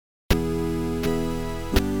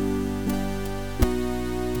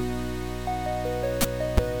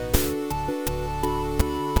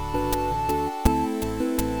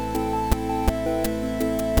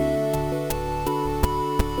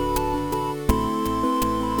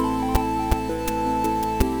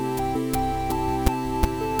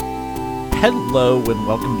Hello and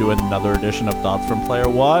welcome to another edition of Thoughts from Player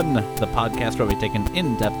One, the podcast where we take an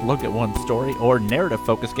in-depth look at one story or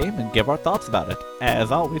narrative-focused game and give our thoughts about it.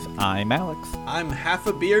 As always, I'm Alex. I'm half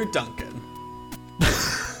a beer Duncan.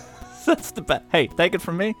 That's the best. Hey, take it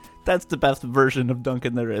from me. That's the best version of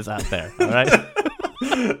Duncan there is out there. All right.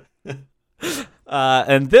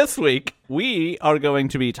 And this week we are going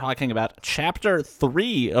to be talking about Chapter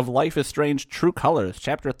 3 of Life is Strange: True Colors.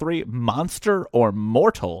 Chapter 3, Monster or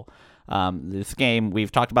Mortal. This game,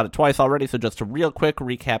 we've talked about it twice already, so just a real quick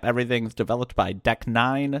recap, everything's developed by Deck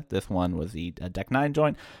 9. This one was the Deck 9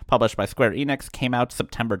 joint, published by Square Enix, came out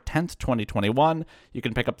September 10th, 2021. You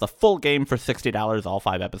can pick up the full game for $60. All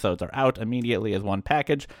 5 episodes are out immediately as one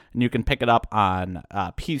package, and you can pick it up on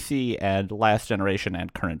PC and last generation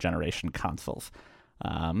and current generation consoles.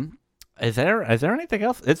 Is there anything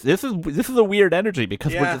else? This is a weird energy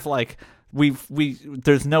because we're just like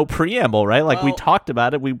there's no preamble, right? Like, we talked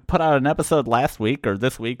about it. We put out an episode last week or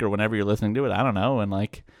this week or whenever you're listening to it. I don't know, and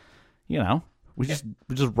we're just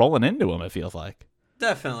rolling into them. It feels like.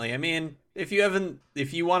 Definitely. I mean, if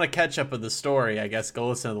you want to catch up with the story, I guess go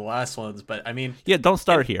listen to the last ones. But I mean, don't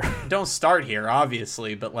start here. Don't start here,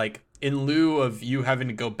 obviously. But like, in lieu of you having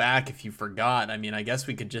to go back if you forgot, I mean, I guess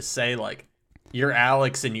we could just say like, you're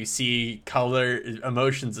Alex and you see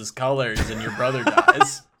emotions as colors and your brother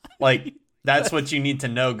dies. Like, that's what you need to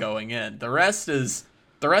know going in. The rest is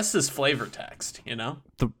flavor text, you know?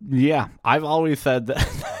 I've always said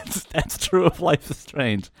that's true of Life is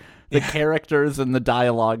Strange. The characters and the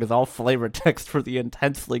dialogue is all flavor text for the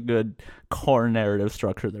intensely good core narrative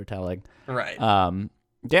structure they're telling. Right.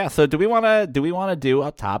 So do we want to do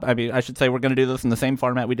up top? I mean, I should say we're going to do this in the same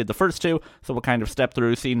format we did the first two, so we'll kind of step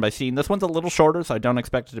through scene by scene. This one's a little shorter, so I don't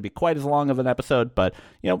expect it to be quite as long of an episode, but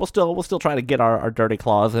we'll still try to get our dirty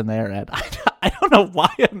claws in there. And I don't know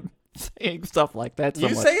why I'm saying stuff like that so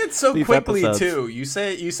you much say it so quickly episodes. Too.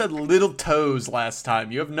 You said little toes last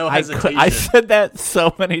time. You have no hesitation. I said that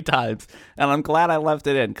so many times, and I'm glad I left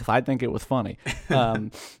it in because I think it was funny.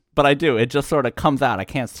 But I do. It just sort of comes out. I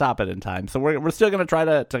can't stop it in time. So we're still going to try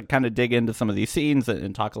to kind of dig into some of these scenes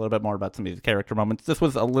and talk a little bit more about some of these character moments. This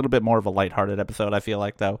was a little bit more of a lighthearted episode, I feel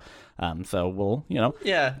like, though. So we'll,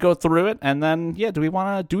 go through it. And then, do we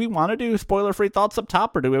want to do spoiler-free thoughts up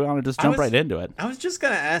top, or do we want to just jump right into it? I was just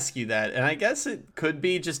going to ask you that. And I guess it could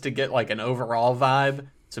be just to get like an overall vibe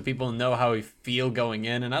so people know how we feel going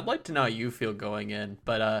in. And I'd like to know how you feel going in.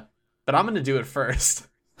 But I'm going to do it first.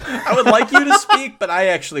 I would like you to speak, but I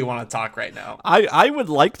actually want to talk right now. I would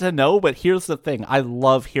like to know, but here's the thing. I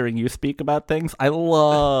love hearing you speak about things. I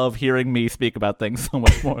love hearing me speak about things so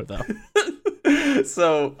much more, though.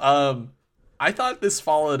 So, I thought this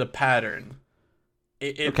followed a pattern.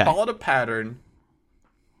 It followed a pattern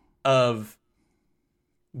of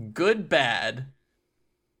good, bad,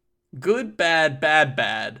 bad,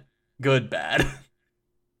 bad, good, bad.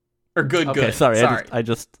 Or good. Okay, sorry.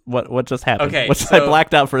 What just happened? Okay, I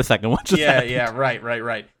blacked out for a second. What just happened? Yeah,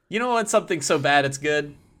 right. You know when something's so bad it's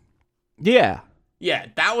good? Yeah. Yeah,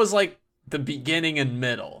 that was like the beginning and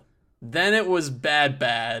middle. Then it was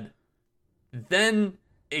bad. Then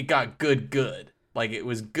it got good. Like it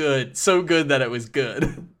was good, so good that it was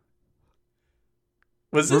good.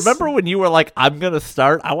 Remember when you were like, I'm going to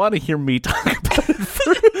start? I want to hear me talk about it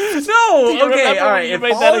first. No, okay, all right.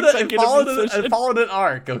 It followed an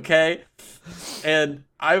arc, okay? And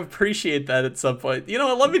I appreciate that at some point. You know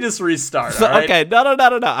what? Let me just restart. So, all right? Okay, no.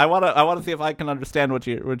 I want to see if I can understand what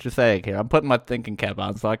you're saying here. I'm putting my thinking cap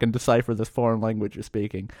on so I can decipher this foreign language you're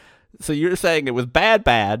speaking. So you're saying it was bad,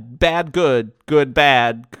 good, bad, good,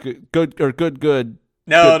 or good.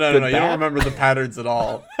 No. Bad? You don't remember the patterns at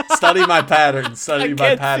all. Study my patterns. Study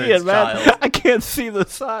my patterns, child. I can't see the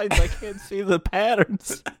signs. I can't see the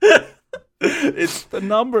patterns. It's the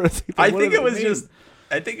numbers. I think it was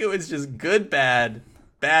just good, bad,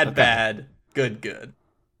 good.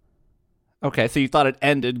 Okay, so you thought it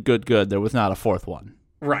ended good. There was not a fourth one.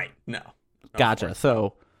 Right. No. Gotcha.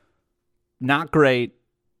 So not great.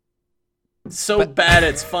 So bad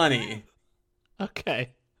it's funny. Okay.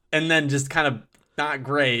 And then just kind of not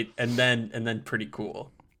great, and then pretty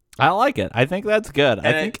cool. I like it. I think that's good.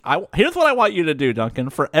 Here's what I want you to do, Duncan.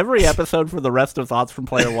 For every episode for the rest of Thoughts from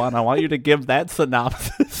Player One, I want you to give that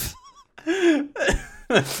synopsis.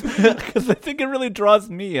 Because I think it really draws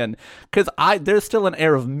me in. Because there's still an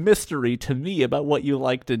air of mystery to me about what you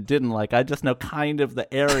liked and didn't like. I just know kind of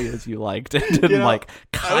the areas you liked and didn't like.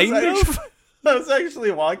 I was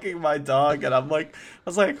actually walking my dog, and I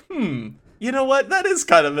was like, you know what? That is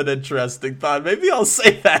kind of an interesting thought. Maybe I'll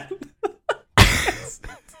say that.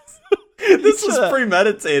 This was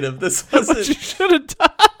premeditative. This wasn't. What you should have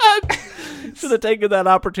done. should have taken that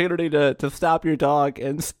opportunity to stop your dog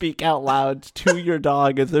and speak out loud to your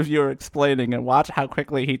dog as if you were explaining, and watch how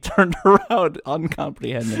quickly he turned around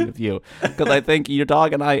uncomprehending of you. Because I think your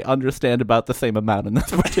dog and I understand about the same amount in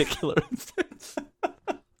this particular instance.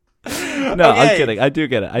 No, okay. I'm kidding. I do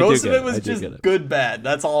get it. Most of it was just good, bad.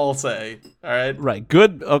 That's all I'll say. All right. Right.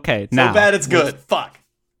 Good. Okay. So now, bad it's good. Fuck.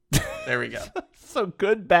 There we go. So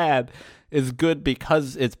good, bad is good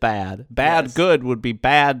because it's bad. Bad, yes. Good would be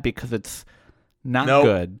bad because it's not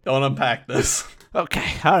good. Don't unpack this.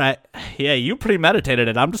 Okay. All right. Yeah, you premeditated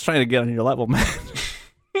it. I'm just trying to get on your level, man.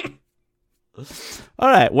 All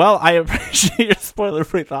right. Well, I appreciate your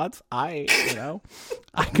spoiler-free thoughts. I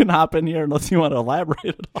can hop in here unless you want to elaborate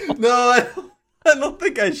at all. No, I don't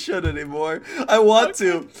think I should anymore. I want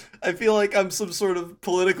to. I feel like I'm some sort of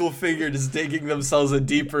political figure just digging themselves a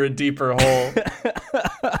deeper and deeper hole.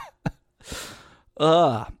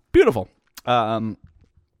 Beautiful.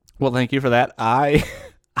 Well, thank you for that.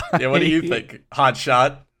 Yeah, what do you think, hot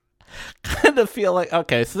shot? Kind of feel like,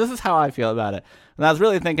 okay, so this is how I feel about it. And I was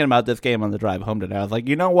really thinking about this game on the drive home today. I was like,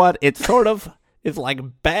 you know what? It sort of is like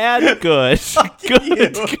bad, good,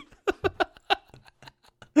 good.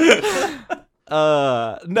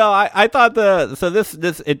 No, I thought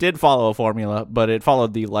this it did follow a formula, but it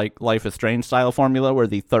followed the like Life is Strange style formula, where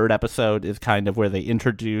the third episode is kind of where they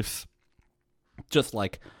introduce just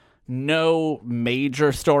like no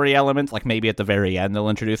major story elements. Like maybe at the very end they'll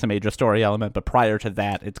introduce a major story element, but prior to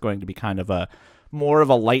that, it's going to be kind of a more of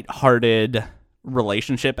a lighthearted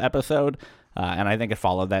relationship episode, and I think it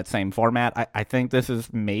followed that same format. I think this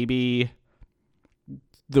is maybe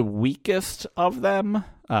the weakest of them.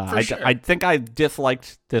 Sure. I think I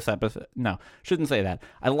disliked this episode. No, shouldn't say that.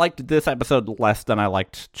 I liked this episode less than I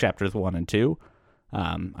liked chapters 1 and 2.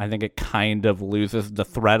 I think it kind of loses the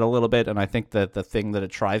thread a little bit, and I think that the thing that it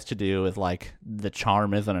tries to do is like the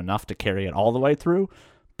charm isn't enough to carry it all the way through.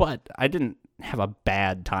 But I didn't have a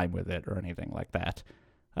bad time with it or anything like that.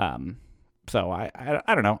 So I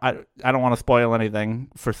don't know. I don't want to spoil anything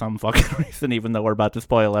for some fucking reason, even though we're about to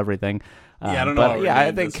spoil everything. I don't know. But yeah,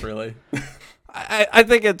 I think this, really. I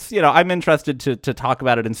think it's, I'm interested to talk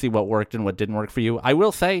about it and see what worked and what didn't work for you. I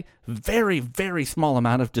will say, very, very small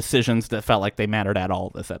amount of decisions that felt like they mattered at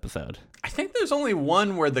all this episode. I think there's only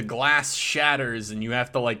one where the glass shatters and you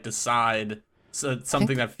have to like decide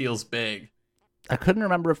something that feels big. I couldn't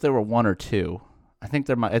remember if there were one or two. I think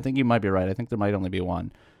you might be right. I think there might only be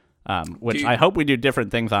one. Which I hope we do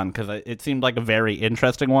different things on, because it seemed like a very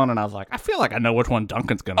interesting one, and I was like, I feel like I know which one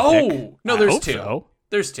Duncan's gonna pick. Oh no, there's two. So.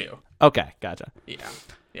 There's two. Okay, gotcha. Yeah.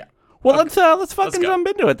 Well, okay. let's fucking jump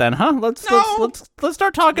into it then, huh? Let's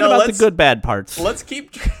start talking about the good bad parts. Let's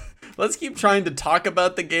keep trying to talk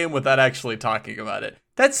about the game without actually talking about it.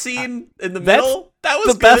 That scene in the middle, that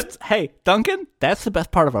was the good. Best. Hey, Duncan, that's the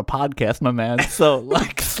best part of our podcast, my man. So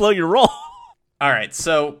like, slow your roll. All right,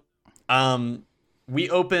 so we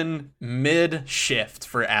open mid-shift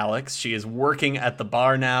for Alex. She is working at the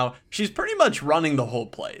bar now. She's pretty much running the whole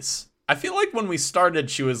place. I feel like when we started,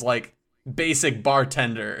 she was like basic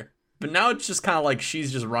bartender, but now it's just kind of like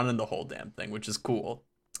she's just running the whole damn thing, which is cool.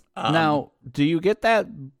 Now, do you get that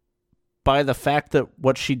by the fact that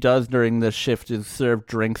what she does during this shift is serve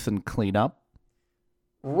drinks and clean up?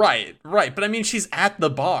 Right. But I mean, she's at the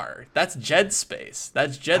bar. That's Jed's space.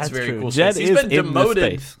 That's Jed's very true. cool Jed space. He's been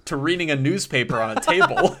demoted space to reading a newspaper on a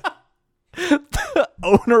table. The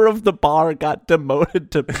owner of the bar got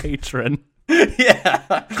demoted to patron.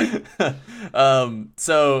 Yeah.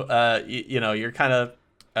 So you're kind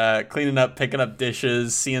of cleaning up, picking up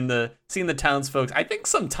dishes, seeing the townsfolk. I think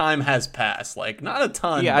some time has passed. Like not a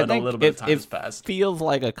ton, but a little bit of time has passed. Feels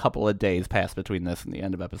like a couple of days passed between this and the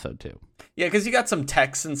end of episode 2. Yeah, because you got some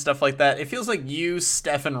texts and stuff like that. It feels like you,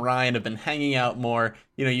 Steph, and Ryan have been hanging out more.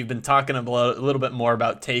 You've been talking a little bit more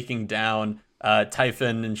about taking down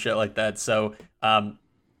Typhon and shit like that. So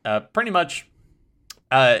pretty much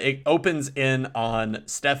it opens in on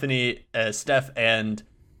Steph and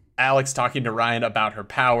Alex talking to Ryan about her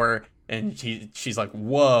power, and she's like,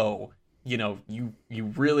 whoa, you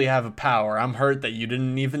really have a power. I'm hurt that you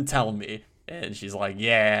didn't even tell me. And she's like,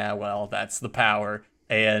 yeah, well, that's the power.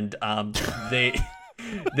 And they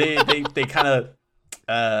kind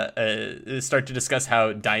of start to discuss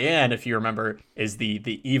how Diane, if you remember, is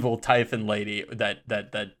the evil Typhon lady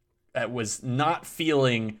that was not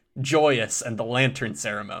feeling joyous at the lantern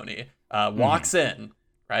ceremony. Walks in,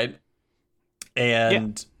 right?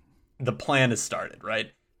 And the plan is started,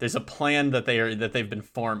 right? There's a plan that they've been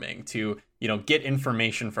forming to, get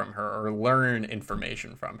information from her or learn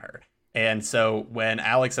information from her. And so when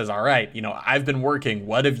Alex says, all right, I've been working,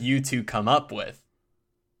 what have you two come up with?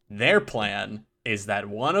 Their plan is that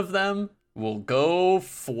one of them will go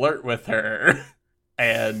flirt with her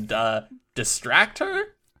and distract her,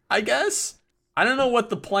 I guess. I don't know what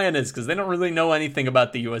the plan is because they don't really know anything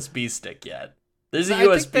about the USB stick yet. There's a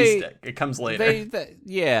USB stick. It comes later.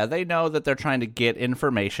 They know that they're trying to get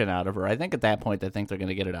information out of her. I think at that point they think they're going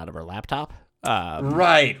to get it out of her laptop.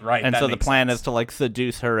 Right. And so the plan sense. is to like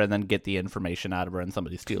seduce her and then get the information out of her, and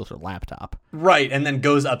somebody steals her laptop. Right, and then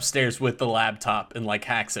goes upstairs with the laptop and like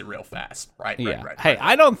hacks it real fast. Right. Hey,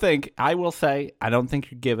 I don't think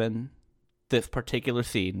you're giving this particular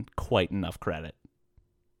scene quite enough credit.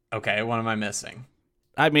 Okay, what am I missing?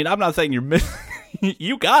 I mean, I'm not saying you're missing.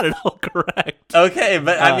 You got it all correct. Okay,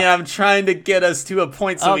 but I mean, I'm trying to get us to a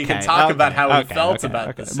point so we can talk about how we felt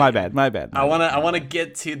about this. My bad. I want to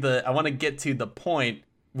get to the point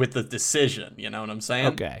with the decision. You know what I'm saying?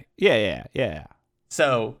 Okay. Yeah.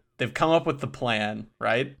 So they've come up with the plan,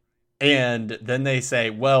 right? And then they say,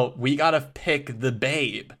 "Well, we gotta pick the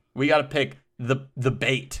babe. We gotta pick the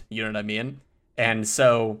bait." You know what I mean? And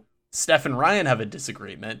so Steph and Ryan have a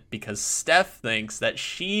disagreement because Steph thinks that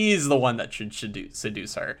she's the one that should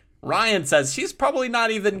seduce her. Ryan says she's probably not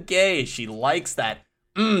even gay. She likes that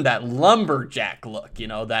lumberjack look, you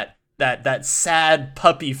know, that sad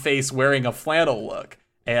puppy face wearing a flannel look.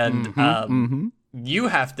 And you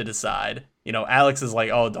have to decide. You know, Alex is like,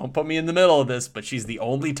 "Oh, don't put me in the middle of this," but she's the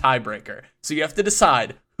only tiebreaker. So you have to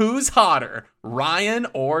decide who's hotter, Ryan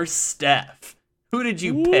or Steph. Who did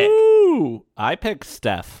you pick? Ooh, I picked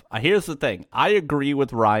Steph. Here's the thing. I agree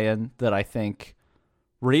with Ryan that I think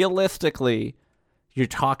realistically you're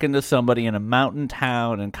talking to somebody in a mountain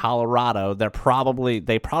town in Colorado. They probably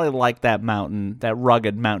like that mountain, that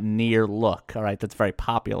rugged mountaineer look, all right, that's very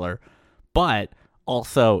popular. But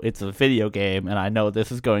also it's a video game, and I know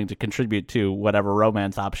this is going to contribute to whatever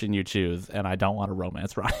romance option you choose, and I don't want to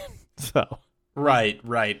romance Ryan. So Right.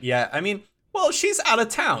 Yeah, I mean, well, she's out of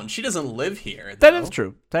town. She doesn't live here, That though. is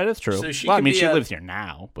true. So she lives here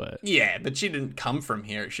now, but yeah, but she didn't come from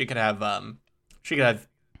here. She could have I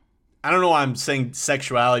don't know why I'm saying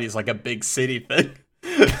sexuality is like a big city thing.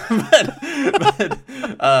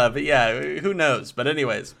 but yeah, who knows? But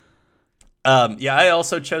anyways, yeah, I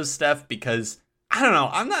also chose Steph because I don't know,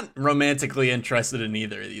 I'm not romantically interested in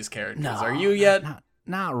either of these characters. No, Are you yet?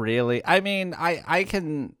 Not really. I mean, I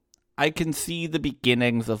can see the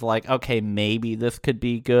beginnings of like, okay, maybe this could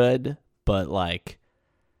be good, but like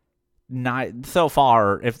not so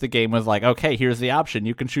far. If the game was like, okay, here's the option,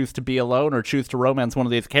 you can choose to be alone or choose to romance one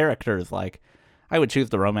of these characters, like I would choose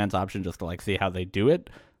the romance option just to like see how they do it.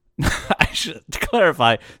 I should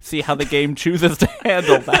clarify, see how the game chooses to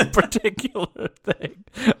handle that particular thing.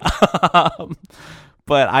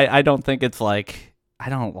 But I don't think it's like, I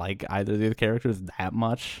don't like either of these characters that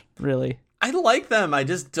much, really. I like them. I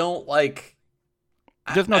just don't like.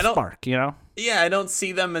 There's no spark, you know? Yeah, I don't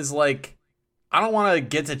see them as like. I don't want to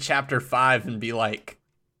get to chapter 5 and be like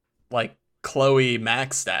Chloe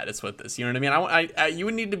Max status with this. You know what I mean? I you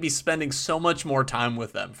would need to be spending so much more time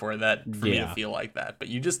with them for me to feel like that. But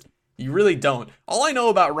you really don't. All I know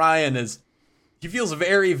about Ryan is he feels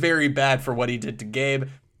very, very bad for what he did to Gabe,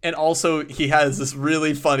 and also he has this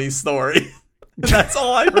really funny story. That's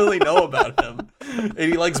all I really know about him. And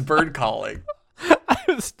he likes bird calling.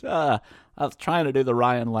 I was trying to do the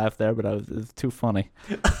Ryan laugh there, but it was too funny.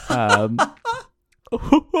 Yeah,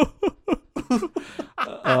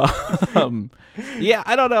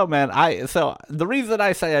 I don't know, man. So the reason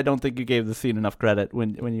I say I don't think you gave the scene enough credit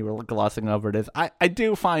when you were glossing over it is I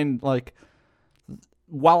do find, like,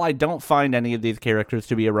 while I don't find any of these characters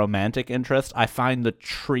to be a romantic interest, I find the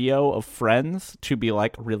trio of friends to be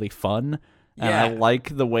like really fun. And Yeah. I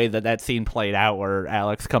like the way that scene played out where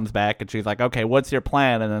Alex comes back and she's like, okay, what's your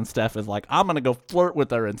plan? And then Steph is like, I'm going to go flirt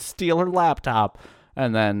with her and steal her laptop.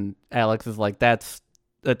 And then Alex is like, that's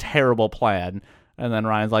a terrible plan. And then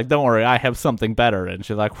Ryan's like, don't worry, I have something better. And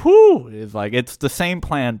she's like, whoo! It's like, it's the same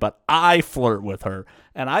plan, but I flirt with her.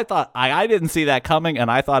 And I thought, I didn't see that coming,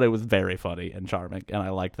 and I thought it was very funny and charming, and I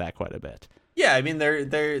liked that quite a bit. Yeah, I mean they're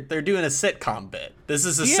doing a sitcom bit. This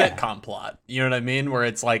is a sitcom plot. You know what I mean? Where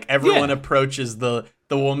it's like everyone approaches the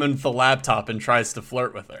woman with the laptop and tries to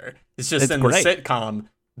flirt with her. It's just in great. the sitcom,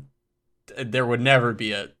 there would never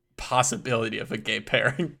be a possibility of a gay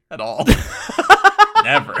pairing at all.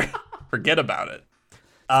 Never. Forget about it.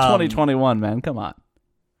 2021, man, come on.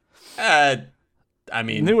 I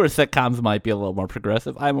mean, Newer sitcoms might be a little more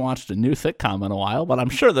progressive. I haven't watched a new sitcom in a while, but I'm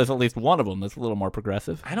sure there's at least one of them that's a little more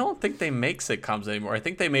progressive. I don't think they make sitcoms anymore. I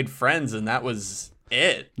think they made Friends, and that was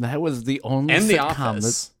it. That was the only And sitcom The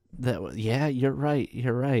Office. that was. Yeah, you're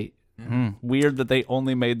right. Weird that they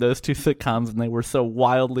only made those two sitcoms, and they were so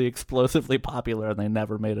wildly, explosively popular, and they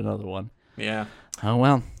never made another one. Yeah. Oh,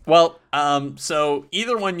 well. Well, so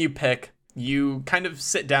either one you pick, you kind of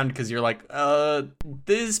sit down because you're like,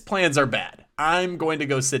 these plans are bad. I'm going to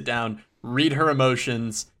go sit down, read her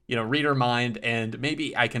emotions, read her mind, and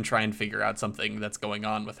maybe I can try and figure out something that's going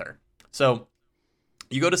on with her. So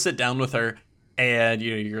you go to sit down with her, and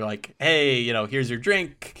you're like, hey, here's your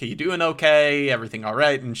drink. Are you doing okay? Everything all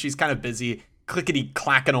right? And she's kind of busy clickety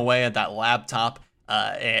clacking away at that laptop.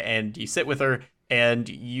 And you sit with her, and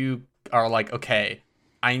you are like, okay,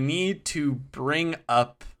 I need to bring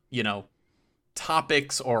up,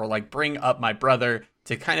 topics or like bring up my brother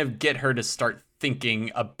to kind of get her to start thinking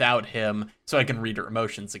about him so I can read her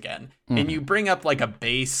emotions again. And you bring up like a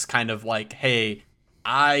base kind of like, hey,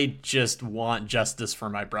 I just want justice for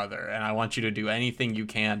my brother and I want you to do anything you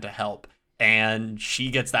can to help. And she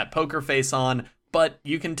gets that poker face on, but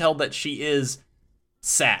you can tell that she is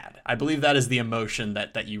sad. I believe that is the emotion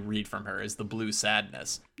that you read from her, is the blue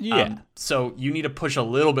sadness. Yeah. So you need to push a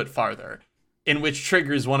little bit farther, in which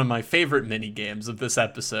triggers one of my favorite mini games of this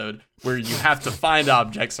episode, where you have to find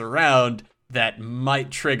objects around that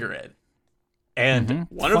might trigger it. And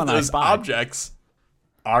one of those objects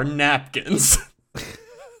are napkins.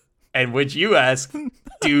 And which you ask,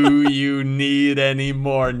 do you need any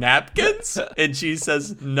more napkins? And she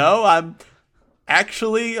says, no, I'm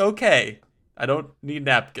actually okay. I don't need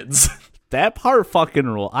napkins. That part fucking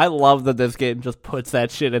rule. I love that this game just puts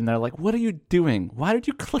that shit in there. Like, what are you doing? Why did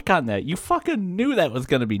you click on that? You fucking knew that was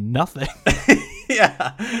gonna be nothing.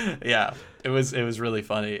 Yeah. It was really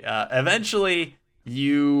funny. Eventually,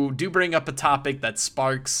 you do bring up a topic that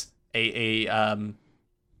sparks an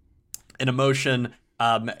emotion,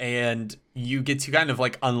 and you get to kind of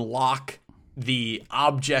like unlock the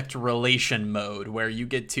object relation mode, where you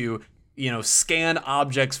get to scan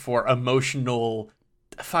objects for emotional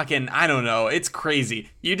fucking, I don't know, it's crazy.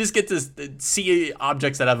 You just get to see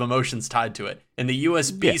objects that have emotions tied to it, and the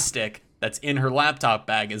USB stick that's in her laptop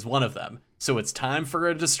bag is one of them. So it's time for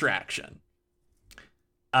a distraction.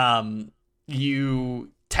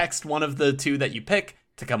 You text one of the two that you pick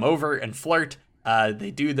to come over and flirt.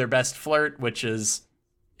 They do their best flirt, which is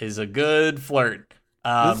a good flirt.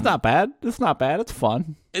 It's not bad. It's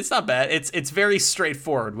fun. It's not bad. It's very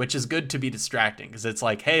straightforward, which is good to be distracting, because it's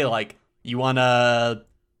like, hey, like, you wanna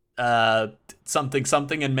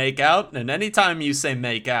something and make out, and anytime you say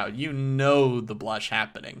make out, the blush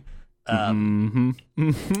happening. And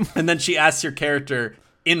then she asks your character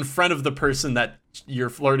in front of the person that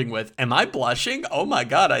you're flirting with, am I blushing? Oh my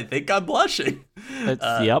god, I think I'm blushing.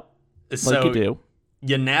 Yep. So like you do.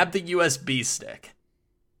 You nab the USB stick,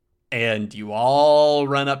 and you all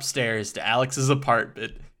run upstairs to Alex's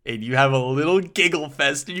apartment, and you have a little giggle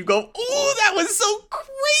fest, and you go, "Ooh, that was so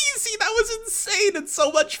crazy! That was insane and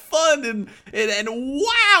so much fun, and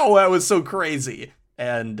wow, that was so crazy."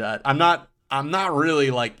 And I'm not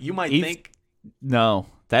really like you might think. No,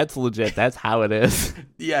 that's legit. That's how it is.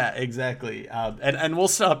 Yeah, exactly. And we'll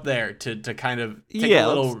stop there to kind of take a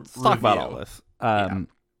little let's talk about all this.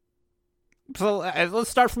 So let's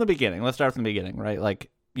start from the beginning. Right? Like,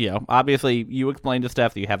 obviously you explained to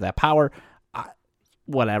Steph that you have that power.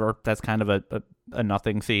 Whatever. That's kind of a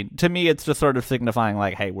nothing scene. To me, it's just sort of signifying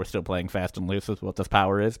like, hey, we're still playing fast and loose with what this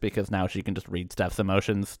power is, because now she can just read Steph's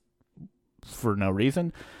emotions for no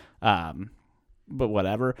reason. But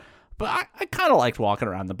whatever. But I kind of liked walking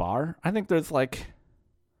around the bar. I think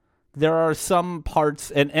there are some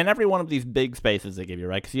parts, and every one of these big spaces they give you,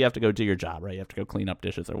 right? Because you have to go do your job, right? You have to go clean up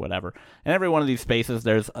dishes or whatever. And every one of these spaces,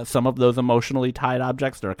 there's some of those emotionally tied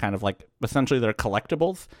objects that are kind of like, essentially they're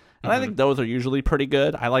collectibles. And I think those are usually pretty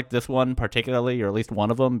good. I like this one particularly, or at least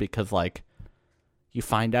one of them, because like you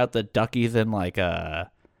find out that Ducky's in like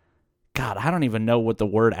God, I don't even know what the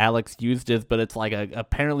word Alex used is, but it's like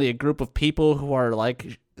apparently a group of people who are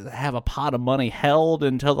like have a pot of money held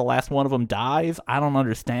until the last one of them dies. I don't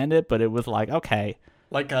understand it, but it was like, okay.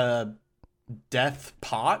 Like a death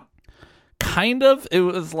pot? Kind of. It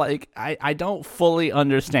was like, I don't fully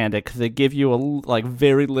understand it, because they give you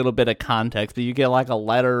very little bit of context, but you get like a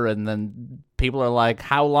letter, and then people are like,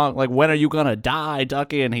 how long, like, when are you gonna die,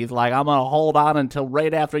 Ducky? And he's like, I'm gonna hold on until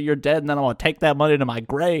right after you're dead, and then I'm gonna take that money to my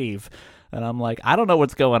grave. And I'm like, I don't know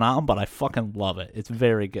what's going on, but I fucking love it. It's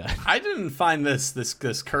very good. I didn't find this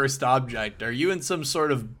cursed object. Are you in some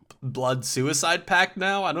sort of blood suicide pact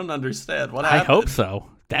now? I don't understand. What happened? I hope so.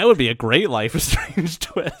 That would be a great Life is Strange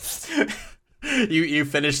twist. You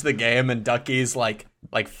finish the game, and Ducky's like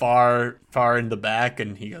far in the back,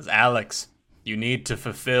 and he goes, Alex, you need to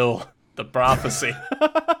fulfill the prophecy.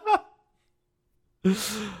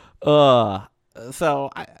 So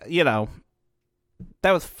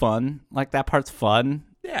that was fun. Like, that part's fun.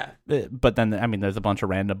 Yeah. But then, I mean, there's a bunch of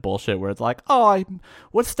random bullshit where it's like, oh,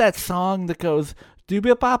 what's that song that goes,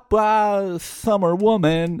 "Doobie-ba-ba, Summer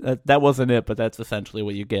Woman"? That wasn't it, but that's essentially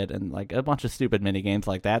what you get. And like a bunch of stupid mini games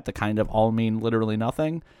like that kind of all mean literally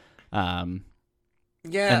nothing. Yeah.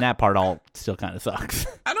 And that part all still kind of sucks.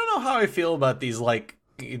 I don't know how I feel about these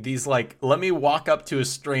let me walk up to a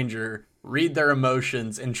stranger, read their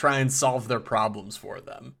emotions, and try and solve their problems for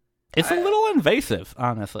them. It's a little invasive,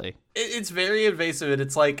 honestly. It's very invasive, and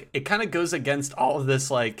it's like it kind of goes against all of this,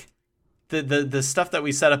 like the stuff that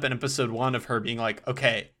we set up in episode 1 of her being like,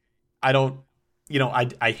 okay, I don't,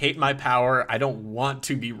 I hate my power. I don't want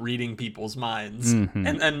to be reading people's minds. Mm-hmm.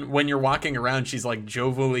 And then when you're walking around, she's like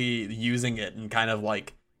jovially using it and kind of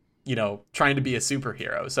like, trying to be a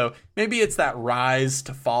superhero. So maybe it's that rise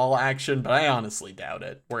to fall action, but I honestly doubt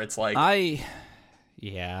it. Where it's like,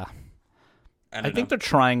 yeah. I think they're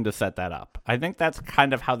trying to set that up. I think that's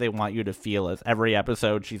kind of how they want you to feel. As every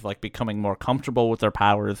episode, she's like becoming more comfortable with her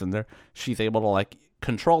powers, and she's able to like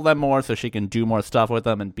control them more, so she can do more stuff with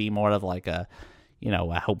them and be more of like a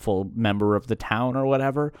hopeful member of the town or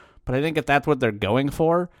whatever. But I think if that's what they're going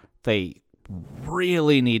for, they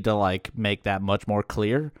really need to like make that much more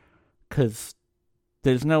clear, because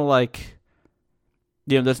there's no like.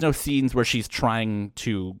 There's no scenes where she's trying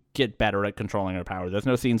to get better at controlling her power. There's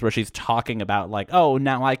no scenes where she's talking about like, oh,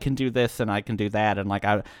 now I can do this and I can do that, and like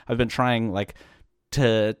I've been trying like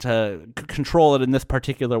to control it in this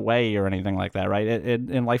particular way or anything like that, right?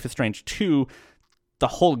 In Life is Strange 2, the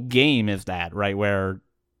whole game is that, right, where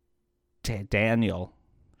Daniel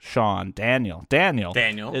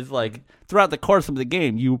is like throughout the course of the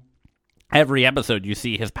game, every episode you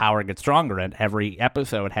see his power get stronger, and every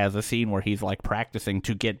episode has a scene where he's like practicing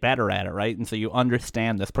to get better at it, right? And so you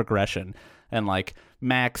understand this progression. And like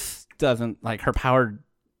Max doesn't, like, her power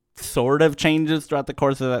sort of changes throughout the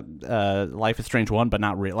course of that Life is Strange 1, but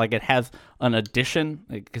not really. Like, it has an addition,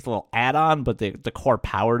 it's a little add-on, but the core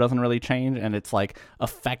power doesn't really change, and its like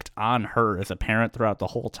effect on her is apparent throughout the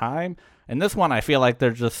whole time. And this one, I feel like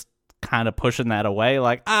they're just kind of pushing that away,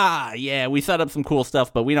 like, yeah, we set up some cool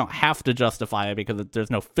stuff, but we don't have to justify it because there's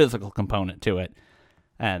no physical component to it.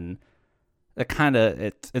 And it kind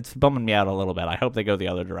of it's bumming me out a little bit. I hope they go the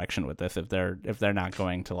other direction with this, if they're not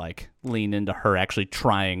going to like lean into her actually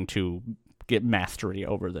trying to get mastery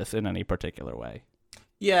over this in any particular way.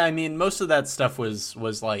 Yeah, I mean, most of that stuff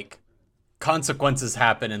was like consequences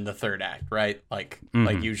happen in the third act, right? Like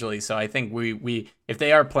usually. So I think we if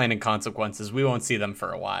they are planning consequences, we won't see them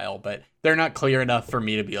for a while, but they're not clear enough for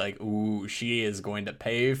me to be like, ooh, she is going to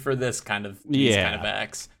pay for these kind of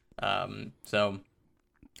acts. So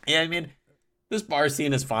yeah, I mean, this bar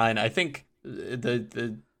scene is fine. I think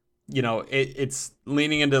it's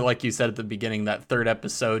leaning into, like you said at the beginning, that third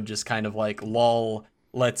episode, just kind of like, lull,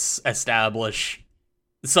 let's establish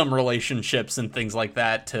some relationships and things like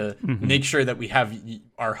that to make sure that we have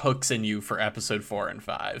our hooks in you for episode 4 and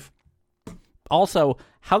 5. Also,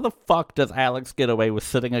 how the fuck does Alex get away with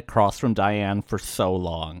sitting across from Diane for so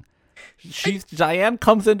long? Diane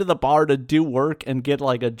comes into the bar to do work and get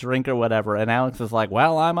like a drink or whatever, and Alex is like,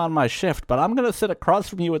 well, I'm on my shift, but I'm going to sit across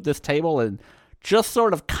from you at this table and just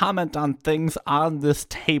sort of comment on things on this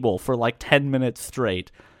table for like 10 minutes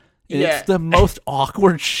straight. Yeah. It's the most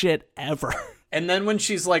awkward shit ever. And then when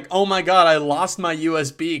she's like, oh my God, I lost my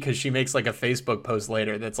USB, because she makes like a Facebook post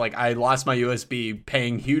later that's like, I lost my USB,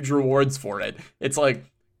 paying huge rewards for it. It's like,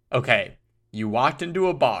 okay, you walked into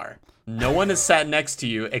a bar. No one has sat next to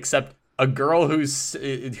you except a girl who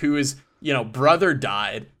is, brother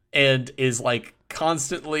died and is like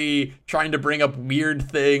constantly trying to bring up weird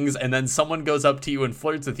things. And then someone goes up to you and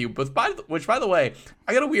flirts with you. Which, by the way,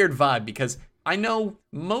 I got a weird vibe, because I know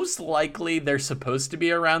most likely they're supposed to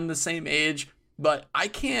be around the same age, but I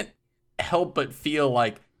can't help but feel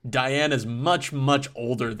like Diane is much, much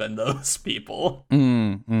older than those people.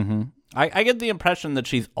 Mm-hmm. I get the impression that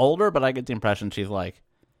she's older, but I get the impression she's like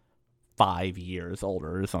 5 years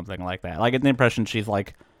older or something like that. I get the impression she's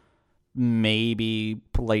like maybe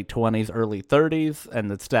late 20s, early 30s,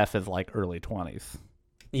 and that Steph is like early 20s.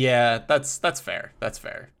 Yeah, that's fair. That's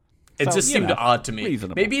fair. It just seemed odd to me.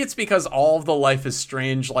 Reasonable. Maybe it's because all of the Life is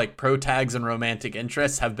Strange like pro tags and romantic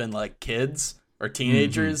interests have been like kids or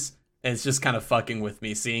teenagers, and it's just kind of fucking with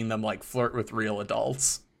me seeing them like flirt with real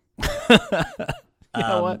adults. You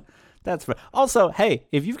know what? That's fair. Also, hey,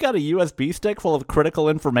 if you've got a USB stick full of critical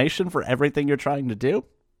information for everything you're trying to do,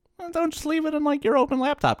 well, don't just leave it in like your open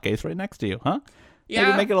laptop case right next to you, huh? Yeah.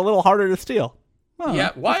 Maybe make it a little harder to steal. Yeah.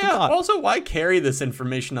 Why carry this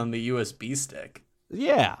information on the USB stick?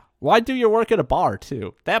 Yeah. Why do your work at a bar,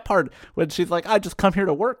 too? That part, when she's like, I just come here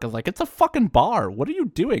to work, I was like, it's a fucking bar. What are you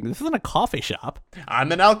doing? This isn't a coffee shop.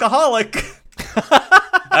 I'm an alcoholic.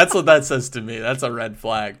 That's what that says to me. That's a red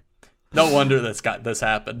flag. No wonder this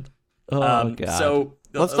happened. Oh, God. So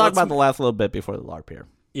let's talk about the last little bit before the LARP here.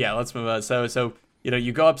 Yeah, let's move on. So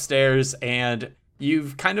you go upstairs and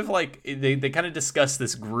you've kind of like they kind of discuss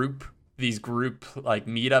these group like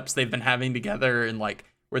meetups they've been having together, and like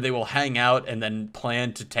where they will hang out and then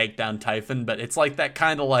plan to take down Typhon. But it's like that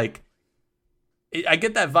kind of like, I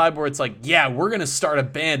get that vibe where it's like, yeah, we're gonna start a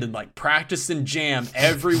band and like practice and jam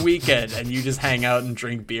every weekend, and you just hang out and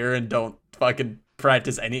drink beer and don't fucking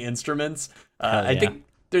practice any instruments. I think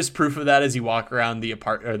there's proof of that as you walk around the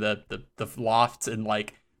the lofts, and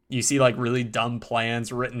like you see like really dumb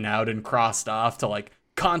plans written out and crossed off to like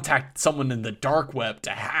contact someone in the dark web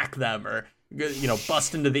to hack them, or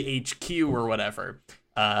bust into the HQ or whatever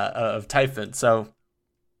of Typhon. So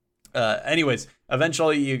anyways,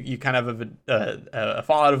 eventually you kind of have a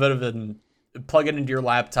fallout of it and plug it into your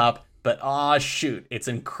laptop, but shoot, it's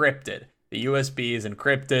encrypted. The USB is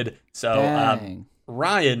encrypted. So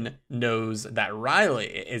Ryan knows that Riley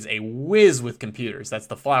is a whiz with computers. That's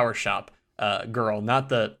the flower shop girl, not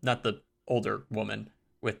the older woman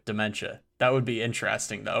with dementia. That would be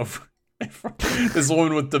interesting, though. If this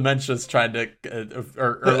woman with dementia is trying to,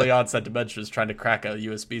 or early onset dementia is trying to crack a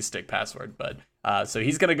USB stick password. But so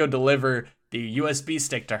he's going to go deliver the USB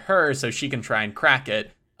stick to her so she can try and crack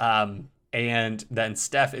it. And then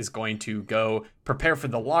Steph is going to go prepare for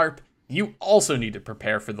the LARP. You also need to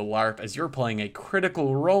prepare for the LARP as you're playing a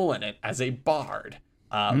critical role in it as a bard.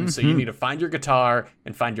 So you need to find your guitar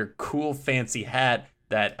and find your cool fancy hat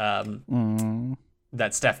that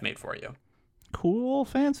that Steph made for you. Cool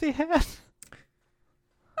fancy hat?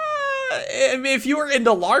 I mean, if you were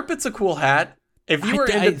into LARP, it's a cool hat. If you were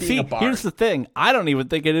into being a bard. Here's the thing. I don't even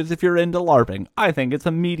think it is if you're into LARPing. I think it's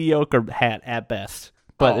a mediocre hat at best.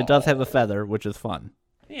 But it does have a feather, which is fun.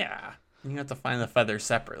 Yeah. You have to find the feathers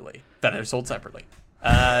separately. That are sold separately.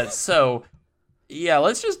 So... yeah,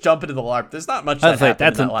 let's just jump into the LARP. There's not much that happened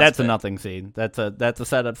in that last That's bit. a nothing scene. That's a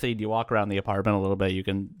setup scene. You walk around the apartment a little bit. You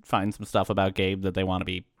can find some stuff about Gabe that they want to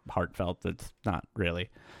be heartfelt. That's not really.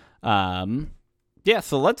 Yeah.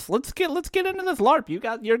 So let's get into this LARP. You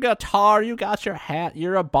got your guitar. You got your hat.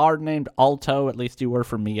 You're a bard named Alto. At least you were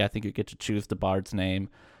for me. I think you get to choose the bard's name.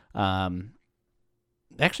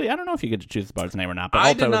 Actually, I don't know if you get to choose the bard's name or not. But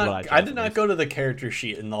Alto is what I did not go to the character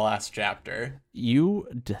sheet in the last chapter. You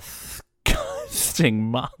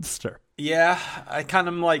disgusting monster. Yeah, I kind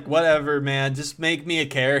of like, whatever, man. Just make me a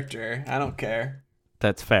character. I don't care.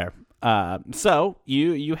 That's fair. So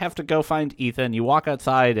you have to go find Ethan. You walk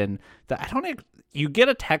outside, and you get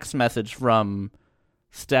a text message from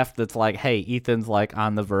Steph that's like, "Hey, Ethan's like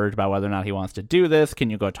on the verge about whether or not he wants to do this. Can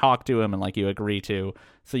you go talk to him?" And like you agree to.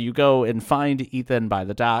 So you go and find Ethan by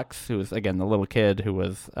the docks, who is again the little kid who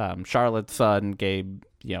was Charlotte's son. Gabe,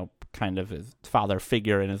 kind of his father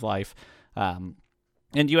figure in his life. And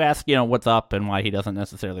you ask, what's up and why he doesn't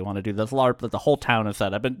necessarily want to do this LARP that the whole town is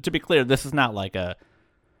set up. And to be clear, this is not like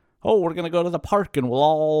we're going to go to the park and we'll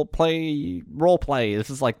all play role play. This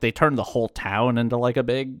is like they turned the whole town into like a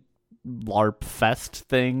big LARP fest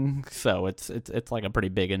thing. So it's like a pretty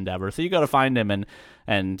big endeavor. So you go to find him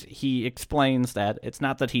and he explains that it's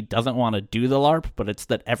not that he doesn't want to do the LARP, but it's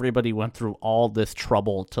that everybody went through all this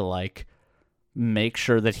trouble to like make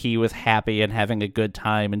sure that he was happy and having a good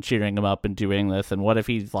time and cheering him up and doing this. And what if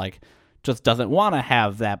he's like just doesn't want to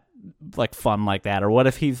have that like fun like that? Or what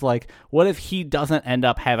if he doesn't end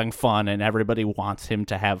up having fun and everybody wants him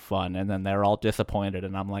to have fun and then they're all disappointed?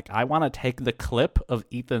 And I'm like, I want to take the clip of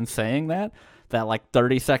Ethan saying that like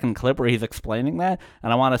 30-second clip where he's explaining that,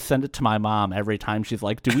 and I want to send it to my mom every time she's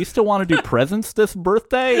like, do we still want to do presents this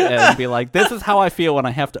birthday? And be like, this is how I feel when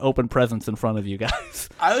I have to open presents in front of you guys.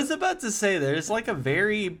 I was about to say, there's like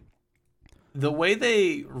the way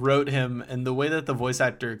they wrote him and the way that the voice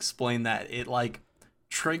actor explained that, it like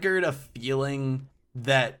triggered a feeling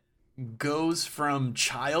that goes from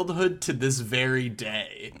childhood to this very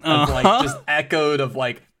day of like just echoed of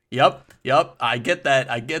like, Yep, I get that,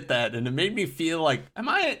 and it made me feel like,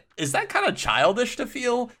 is that kind of childish to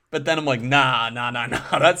feel? But then I'm like, nah,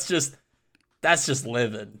 that's just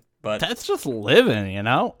living. But that's just living,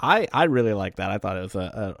 I really like that. I thought it was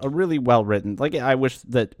a really well written. Like, I wish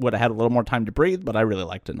that would have had a little more time to breathe, but I really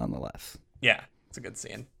liked it nonetheless. Yeah, it's a good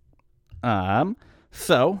scene.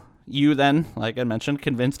 So you then, like I mentioned,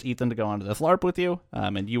 convinced Ethan to go onto this LARP with you,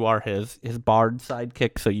 and you are his bard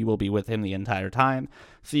sidekick, so you will be with him the entire time.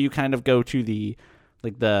 So you kind of go to the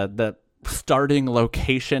starting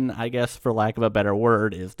location, I guess, for lack of a better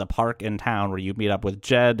word, is the park in town where you meet up with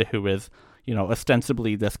Jed, who is,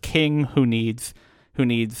 ostensibly this king who needs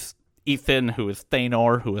Ethan, who is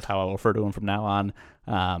Thanor, who is how I'll refer to him from now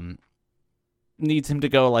on, needs him to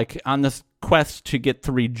go like on this quest to get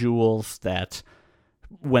 3 jewels that,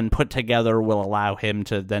 when put together, will allow him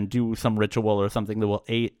to then do some ritual or something that will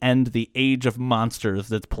end the age of monsters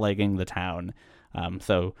that's plaguing the town.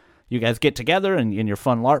 So you guys get together in your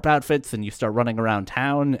fun LARP outfits and you start running around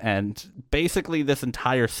town, and basically this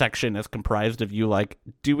entire section is comprised of you like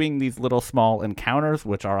doing these little small encounters,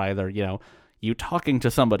 which are either, you talking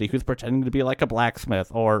to somebody who's pretending to be like a blacksmith,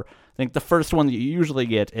 or I think the first one that you usually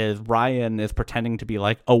get is Ryan is pretending to be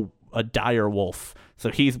like a dire wolf. So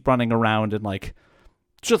he's running around in like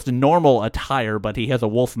just normal attire, but he has a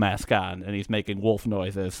wolf mask on and he's making wolf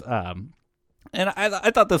noises. And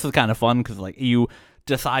I thought this was kind of fun because like you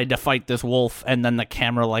decide to fight this wolf and then the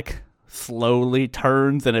camera like slowly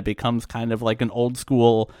turns and it becomes kind of like an old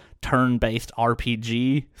school turn-based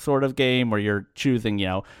RPG sort of game where you're choosing,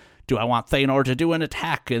 do I want Thanor to do an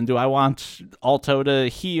attack, and do I want Alto to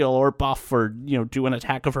heal or buff or, do an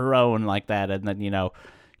attack of her own like that, and then,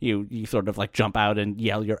 you sort of like jump out and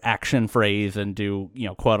yell your action phrase and do,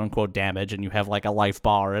 quote unquote damage, and you have like a life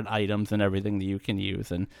bar and items and everything that you can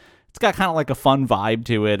use, and it's got kind of like a fun vibe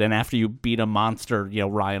to it. And after you beat a monster,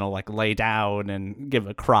 Ryan will like lay down and give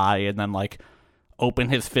a cry and then like open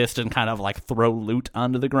his fist and kind of like throw loot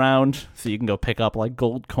onto the ground so you can go pick up like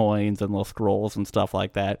gold coins and little scrolls and stuff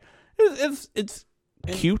like that. It's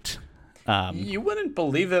cute. You wouldn't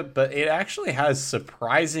believe it, but it actually has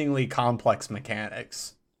surprisingly complex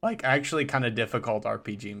mechanics. Like actually kind of difficult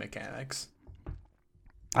RPG mechanics.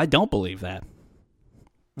 I don't believe that.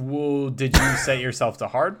 Well, did you set yourself to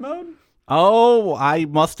hard mode? Oh, I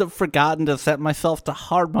must have forgotten to set myself to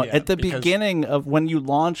hard mode. Yeah, At the beginning of when you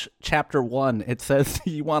launch Chapter 1, it says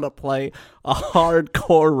you want to play a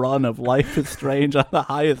hardcore run of Life is Strange on the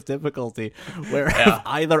highest difficulty, where if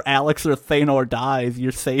either Alex or Thanor dies,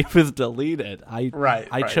 your save is deleted. I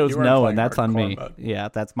chose no, and that's on me. Mode. Yeah,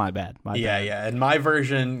 that's my bad. Yeah. In my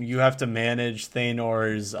version, you have to manage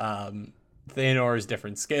Thanor's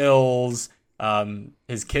different skills,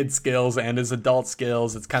 his kid skills and his adult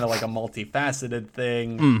skills. It's kind of like a multifaceted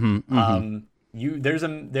thing.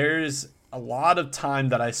 There's a lot of time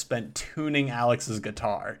that I spent tuning Alex's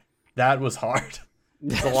guitar. That was hard.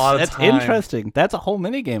 It's a lot of time. That's interesting. That's a whole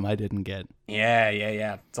mini game I didn't get.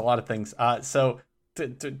 Yeah. It's a lot of things. So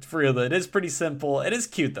for real, it is pretty simple. It is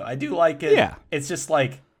cute though. I do like it. Yeah. It's just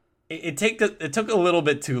like it took a little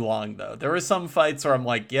bit too long though. There were some fights where I'm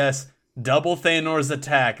like, yes, double Thanor's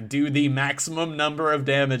attack, do the maximum number of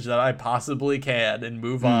damage that I possibly can, and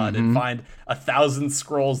move on and find 1,000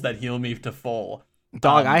 scrolls that heal me to full.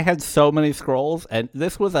 Dog, I had so many scrolls, and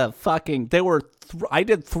this was a fucking... I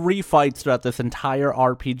did 3 fights throughout this entire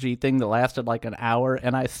RPG thing that lasted like an hour,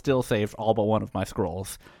 and I still saved all but one of my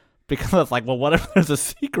scrolls. Because I was like, well, what if there's a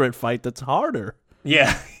secret fight that's harder?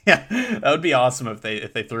 Yeah, that would be awesome if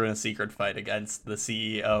they threw in a secret fight against the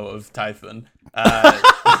CEO of Typhon. And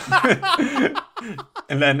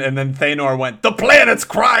then Thanor went, the planet's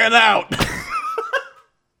crying out.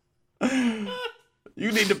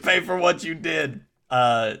 You need to pay for what you did.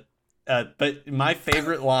 But my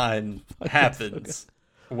favorite line happens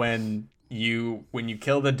when you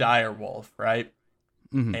kill the dire wolf, right?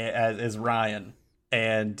 As Ryan.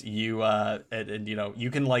 And you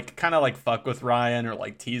you can like kind of like fuck with Ryan or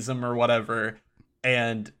like tease him or whatever,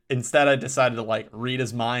 and instead I decided to like read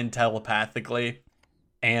his mind telepathically,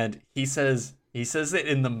 and he says it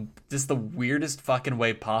in the weirdest fucking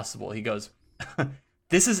way possible. He goes,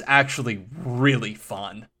 "This is actually really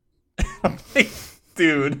fun." I'm like,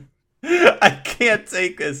 dude, I can't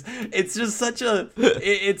take this. It's just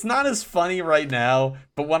it's not as funny right now,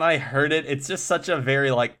 but when I heard it, it's just such a very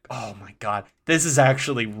like, oh my god, this is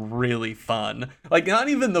actually really fun. Like, not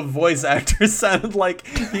even the voice actor sounded like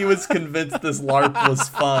he was convinced this LARP was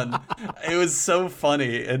fun. It was so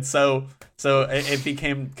funny. And so it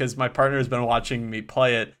became, because my partner has been watching me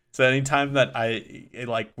play it, so anytime that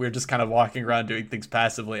we're just kind of walking around doing things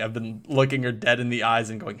passively, I've been looking her dead in the eyes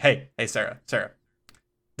and going, hey, Sarah,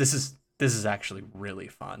 this is actually really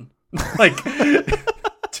fun. Like,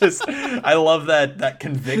 just, I love that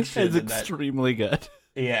conviction. It's extremely good.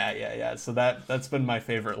 Yeah. So that's been my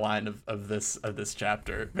favorite line of this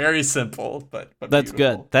chapter. Very simple, but that's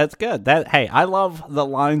beautiful. Good. That's good. Hey, I love the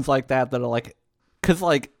lines like that are like, because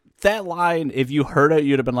like that line, if you heard it,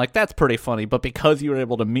 you'd have been like, that's pretty funny. But because you were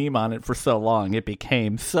able to meme on it for so long, it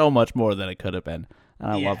became so much more than it could have been.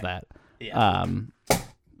 And I love that. Yeah.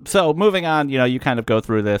 So moving on, you kind of go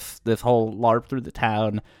through this whole LARP through the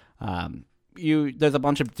town. There's a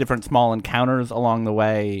bunch of different small encounters along the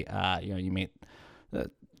way. You meet.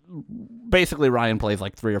 Basically, Ryan plays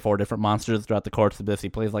like 3 or 4 different monsters throughout the course of this. He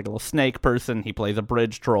plays like a little snake person. He plays a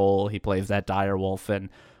bridge troll. He plays that direwolf, and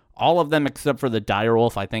all of them except for the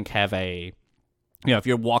direwolf, I think, have a. If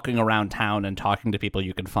you're walking around town and talking to people,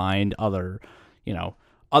 you can find other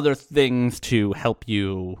things to help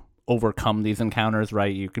you overcome these encounters,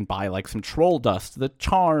 right? You can buy like some troll dust that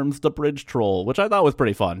charms the bridge troll, which I thought was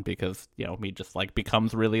pretty fun because, he just like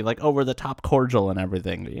becomes really like over the top cordial and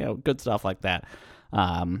everything, good stuff like that.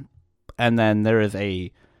 And then there is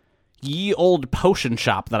a ye old potion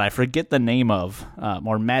shop that I forget the name of,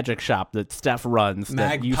 or magic shop that Steph runs.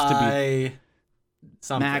 That used to be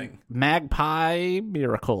something. Magpie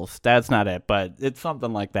Miracles. That's not it, but it's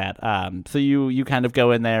something like that. So you kind of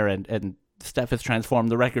go in there and Steph has transformed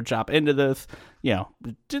the record shop into this,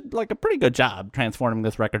 did like a pretty good job transforming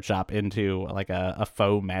this record shop into like a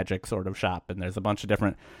faux magic sort of shop. And there's a bunch of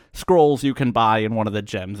different scrolls you can buy, and one of the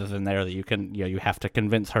gems is in there that you can, you have to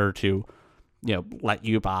convince her to, let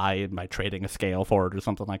you buy by trading a scale for it or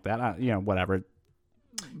something like that. Whatever.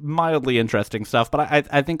 Mildly interesting stuff, but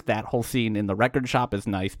I think that whole scene in the record shop is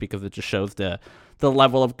nice because it just shows the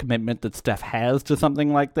level of commitment that Steph has to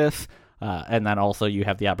something like this. And then also you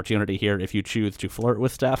have the opportunity here if you choose to flirt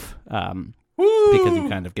with Steph, because you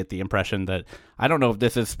kind of get the impression that, I don't know if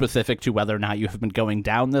this is specific to whether or not you have been going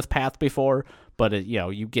down this path before, but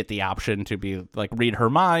you get the option to be like, read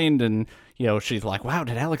her mind, and she's like, wow,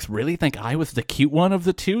 did Alex really think I was the cute one of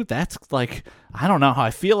the two? That's like, I don't know how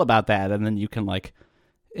I feel about that. And then you can like,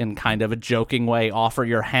 in kind of a joking way, offer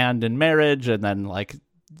your hand in marriage, and then like,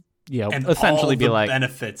 and essentially all be the like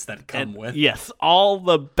benefits that come with. Yes, all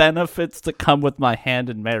the benefits that come with my hand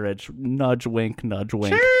in marriage. Nudge, wink, nudge,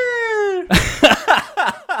 wink.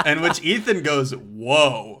 And which Ethan goes,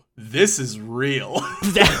 whoa, this is real.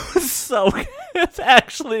 That was it's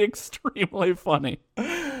actually extremely funny.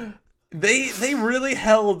 They really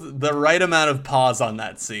held the right amount of pause on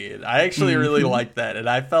that scene. I actually really liked that, and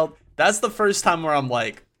I felt that's the first time where I'm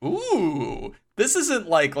like, ooh, this isn't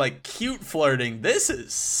like cute flirting. This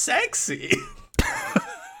is sexy.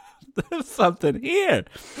 There's something here.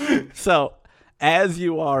 So, as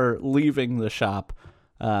you are leaving the shop,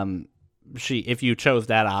 if you chose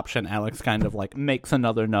that option, Alex kind of like makes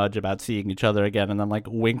another nudge about seeing each other again, and then like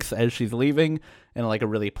winks as she's leaving in like a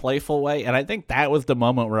really playful way. And I think that was the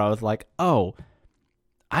moment where I was like, oh,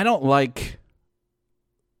 I don't like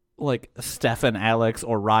Steph and Alex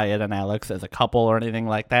or Riot and Alex as a couple or anything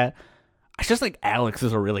like that. I just think Alex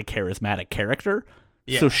is a really charismatic character.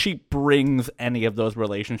 Yeah. So she brings any of those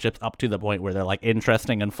relationships up to the point where they're like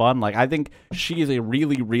interesting and fun. Like, I think she's a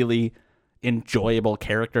really, really enjoyable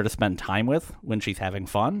character to spend time with when she's having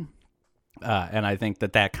fun. And I think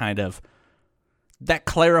that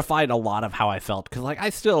clarified a lot of how I felt. Because like, I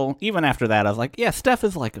still, even after that, I was like, yeah, Steph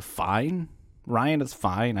is like fine. Ryan is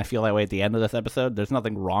fine. I feel that way at the end of this episode. There's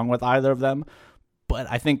nothing wrong with either of them. But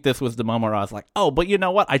I think this was the moment where I was like, oh, but you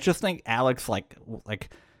know what? I just think Alex, like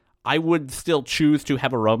I would still choose to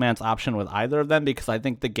have a romance option with either of them because I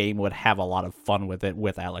think the game would have a lot of fun with it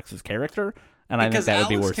with Alex's character. And because I think that Alex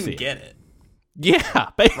would be worth can seeing. Get it.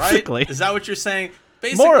 Yeah, basically. Right? Is that what you're saying?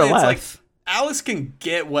 Basically, more or it's less. Like Alex can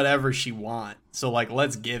get whatever she wants. So like,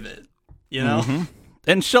 let's give it, you know? Mm-hmm.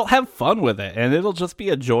 And she'll have fun with it, and it'll just be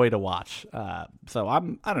a joy to watch. So I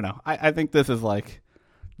don't know. I think this is like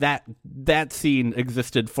that scene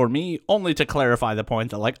existed for me only to clarify the point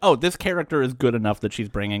that like, oh, this character is good enough that she's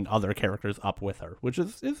bringing other characters up with her, which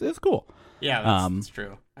is cool. Yeah, that's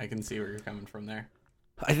true. I can see where you're coming from there.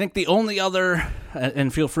 I think the only other,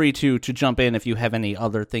 and feel free to jump in if you have any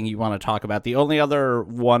other thing you want to talk about. The only other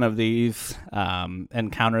one of these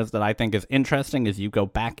encounters that I think is interesting is you go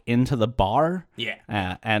back into the bar.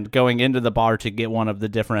 Yeah. And going into the bar to get one of the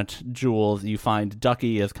different jewels, you find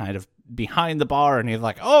Ducky is kind of behind the bar, and he's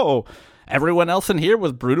like, oh, everyone else in here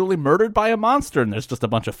was brutally murdered by a monster, and there's just a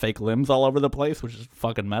bunch of fake limbs all over the place, which is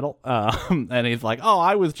fucking metal. And he's like, oh,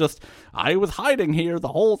 I was hiding here the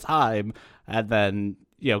whole time. And then,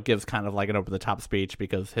 gives kind of like an over-the-top speech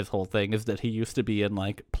because his whole thing is that he used to be in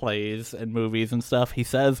like plays and movies and stuff, he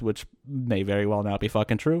says, which may very well not be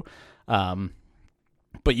fucking true.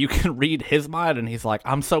 But you can read his mind, and he's like,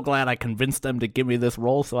 I'm so glad I convinced them to give me this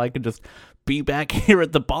role so I could just be back here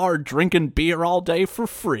at the bar drinking beer all day for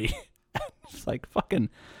free. It's like, fucking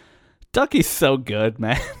Ducky's so good,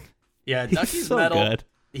 man. Yeah, Ducky's so metal. Good.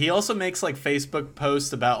 He also makes like Facebook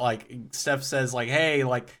posts about like Steph says like, hey,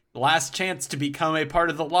 like last chance to become a part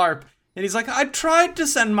of the LARP. And he's like, I tried to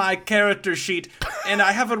send my character sheet, and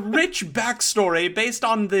I have a rich backstory based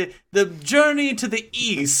on the journey to the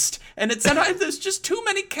east. And it said there's just too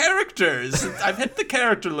many characters. I've hit the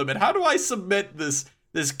character limit. How do I submit this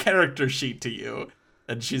character sheet to you?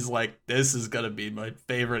 And she's like, this is going to be my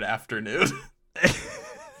favorite afternoon.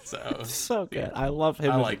 So good. Yeah. I love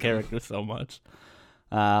him as a character so much.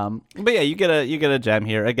 But yeah, you get a gem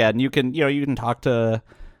here. Again, you can talk to,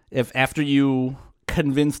 if after you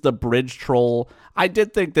convince the bridge troll. I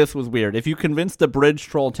did think this was weird. If you convince the bridge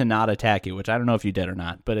troll to not attack you, which I don't know if you did or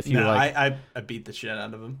not, but if you I beat the shit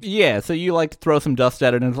out of him. Yeah, so you like to throw some dust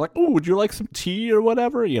at it and it's like, oh, would you like some tea or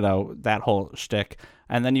whatever? That whole shtick.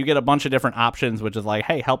 And then you get a bunch of different options, which is like,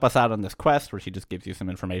 hey, help us out on this quest, where she just gives you some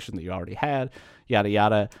information that you already had, yada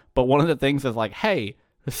yada. But one of the things is like, hey,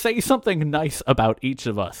 say something nice about each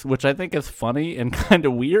of us, which I think is funny and kind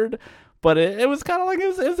of weird. But it was kind of like,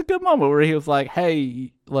 it was a good moment where he was like,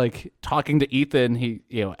 hey, like talking to Ethan,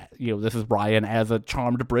 this is Ryan as a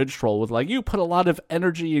charmed bridge troll, was like, you put a lot of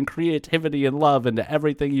energy and creativity and love into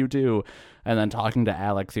everything you do. And then talking to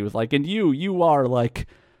Alex, he was like, and you are like,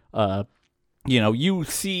 you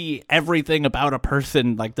see everything about a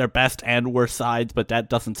person, like their best and worst sides, but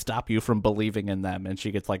that doesn't stop you from believing in them. And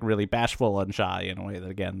she gets like really bashful and shy in a way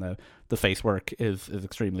that, again, the face work is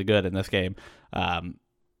extremely good in this game.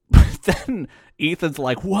 But then Ethan's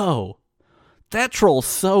like, whoa, that troll's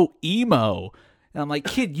so emo. And I'm like,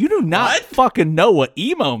 kid, you do not fucking know what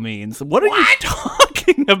emo means. What are you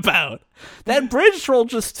talking about? That bridge troll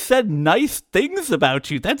just said nice things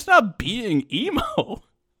about you. That's not being emo.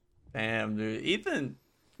 Damn, dude. Ethan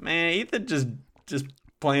just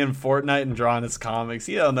playing Fortnite and drawing his comics.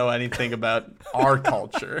 He don't know anything about our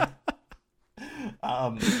culture.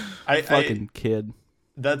 Kid.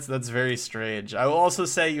 That's very strange. I will also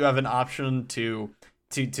say you have an option to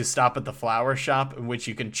stop at the flower shop, in which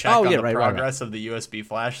you can check on the progress of the USB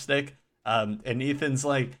flash stick. And Ethan's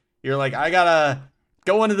like, you're like, I gotta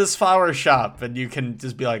go into this flower shop, and you can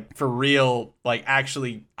just be like, for real, like,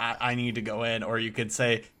 actually, I need to go in. Or you could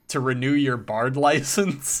say, to renew your Bard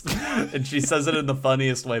license. And she says it in the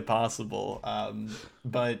funniest way possible.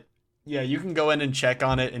 But yeah, you can go in and check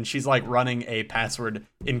on it, and she's like running a password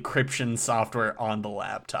encryption software on the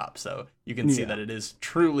laptop, so you can see that it is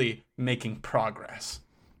truly making progress.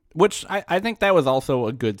 Which I think that was also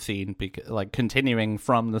a good scene, because, like, continuing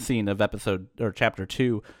from the scene of episode or chapter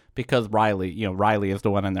 2, because Riley is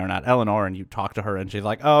the one in there, not Eleanor, and you talk to her, and she's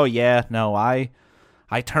like, oh yeah, no, I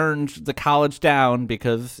turned the college down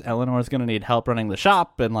because Eleanor's gonna need help running the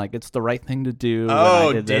shop, and like it's the right thing to do.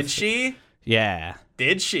 Oh, did she? Yeah.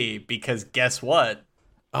 Did she? Because guess what?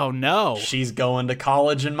 Oh, no. She's going to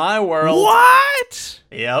college in my world. What?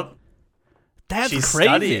 Yep. She's crazy.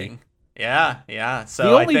 Studying. Yeah. So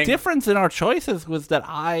the only difference in our choices was that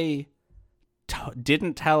I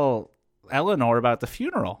didn't tell Eleanor about the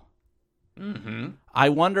funeral. Mm-hmm. I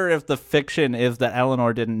wonder if the fiction is that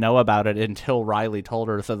Eleanor didn't know about it until Riley told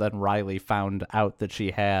her, so then Riley found out that she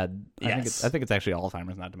had... Yes. I think it's actually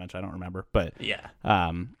Alzheimer's, not dementia. I don't remember. But yeah.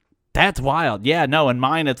 That's wild. Yeah, no, in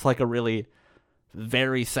mine it's like a really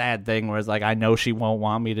very sad thing where it's like, I know she won't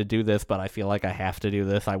want me to do this, but I feel like I have to do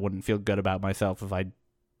this. I wouldn't feel good about myself if I,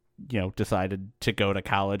 decided to go to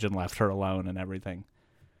college and left her alone and everything.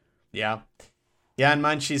 Yeah. Yeah, in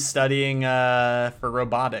mine she's studying for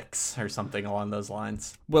robotics or something along those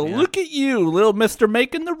lines. Well, Look at you, little mister,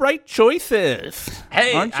 making the right choices.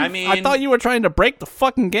 Hey, I thought you were trying to break the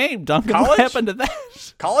fucking game, Duncan. What happened to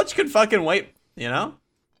that? College could fucking wait, You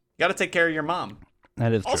gotta take care of your mom.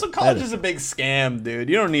 That is true. Also, college is a big scam, dude.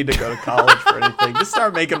 You don't need to go to college for anything. Just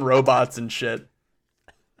start making robots and shit.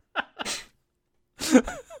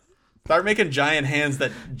 Start making giant hands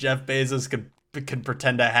that Jeff Bezos can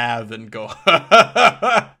pretend to have and go.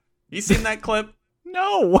 You seen that clip?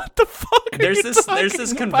 No. What the fuck? There's this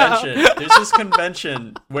convention. There's this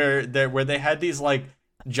convention where they had these like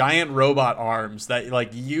giant robot arms that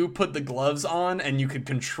like you put the gloves on and you could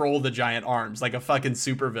control the giant arms like a fucking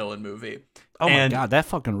supervillain movie. Oh my god, that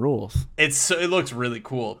fucking rules. It looks really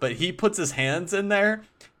cool, but he puts his hands in there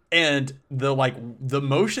and the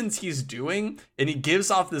motions he's doing, and he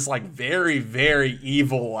gives off this like very, very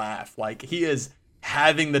evil laugh. Like he is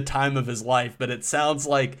having the time of his life, but it sounds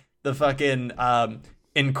like the fucking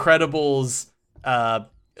Incredibles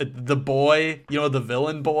the boy, the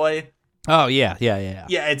villain boy. Oh, yeah.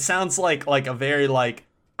 Yeah, it sounds like a very, like,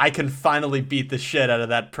 I can finally beat the shit out of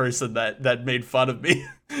that person that made fun of me.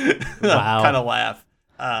 Wow. Kind of laugh.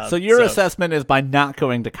 So your assessment is by not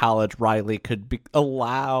going to college, Riley could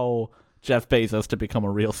allow Jeff Bezos to become a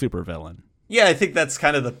real supervillain. Yeah, I think that's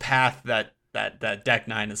kind of the path that that Deck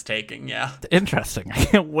 9 is taking. Yeah. Interesting. I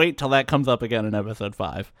can't wait till that comes up again in episode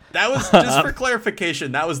 5. That was, just for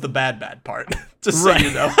clarification, that was the bad part. Just so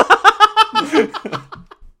you know.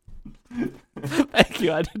 Thank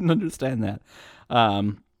you. I didn't understand that.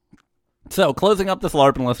 So closing up this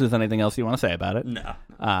LARP, unless there's anything else you want to say about it. No.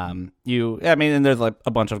 And there's like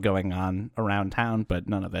a bunch of going on around town, but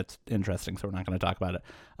none of it's interesting, so we're not going to talk about it.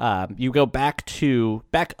 You go back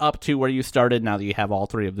up to where you started now that you have all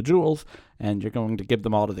 3 of the jewels, and you're going to give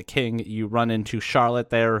them all to the king. You run into Charlotte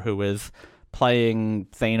there, who is playing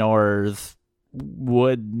Thanor's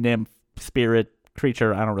wood nymph spirit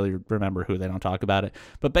creature. I don't really remember who, they don't talk about it.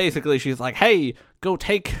 But basically she's like, hey, go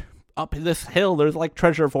take up this hill, there's like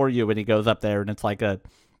treasure for you. And he goes up there, and it's like a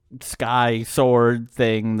sky sword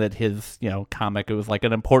thing that his comic, it was like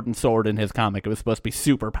an important sword in his comic. It was supposed to be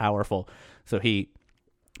super powerful, so he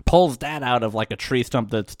pulls that out of like a tree stump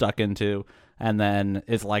that's stuck into, and then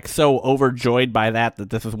is like so overjoyed by that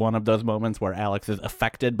this is one of those moments where Alex is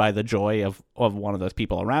affected by the joy of one of those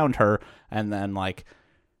people around her, and then like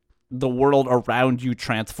the world around you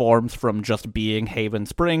transforms from just being Haven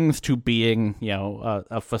Springs to being,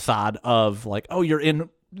 a facade of like, oh, you're in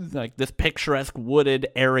like this picturesque wooded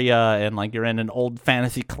area, and like you're in an old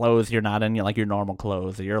fantasy clothes. You're not in like your normal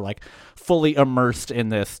clothes. You're like fully immersed in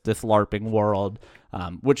this LARPing world,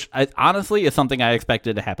 which honestly is something I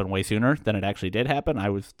expected to happen way sooner than it actually did happen.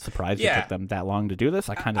 I was surprised it took them that long to do this.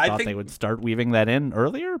 I kind of thought they would start weaving that in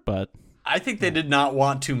earlier, but I think they did not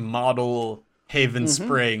want to model Haven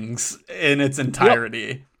Springs in its entirety.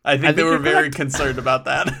 Yep. I think they were very concerned about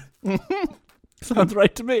that. Sounds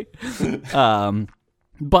right to me.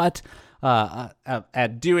 But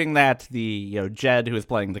at doing that, the Jed, who is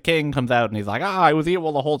playing the king, comes out and he's like, I was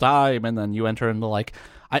evil the whole time. And then you enter into like,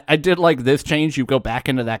 I did like this change. You go back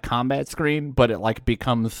into that combat screen, but it like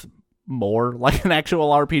becomes more like an actual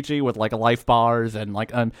RPG with like life bars and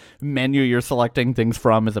like a menu you're selecting things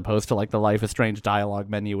from, as opposed to like the Life is Strange dialogue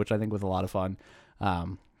menu, which I think was a lot of fun.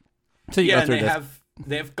 So you go through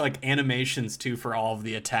they have like animations too for all of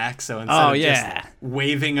the attacks. So instead of just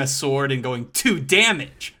waving a sword and going 2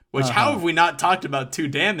 damage, which how have we not talked about 2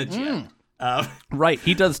 damage yet? Right,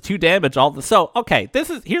 he does 2 damage so okay,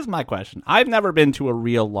 here's my question. I've never been to a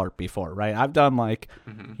real LARP before, right? I've done like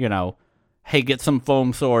hey, get some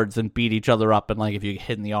foam swords and beat each other up, and like if you get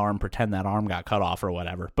hit in the arm, pretend that arm got cut off or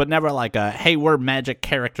whatever. But never like hey, we're magic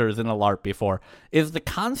characters in a LARP before. Is the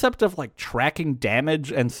concept of like tracking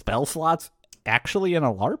damage and spell slots actually in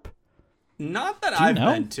a LARP? Not that I've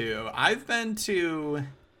been to. I've been to...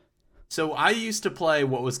 So I used to play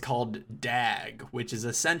what was called DAG, which is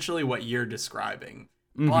essentially what you're describing.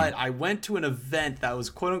 But I went to an event that was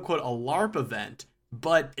quote-unquote a LARP event,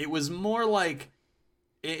 but it was more like...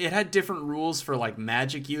 It had different rules for like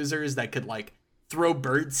magic users that could like throw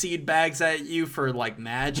birdseed bags at you for like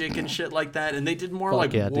magic and shit like that, and they did more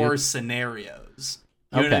war scenarios.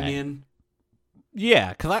 You know what I mean?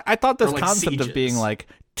 Yeah, because I thought this concept sieges. Of being like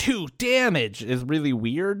 2 damage is really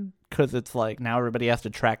weird, because it's like now everybody has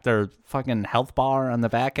to track their fucking health bar on the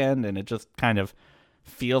back end, and it just kind of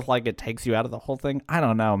feels like it takes you out of the whole thing. I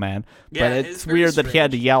don't know, man. Yeah, but it's weird that he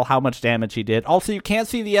had to yell how much damage he did. Also, you can't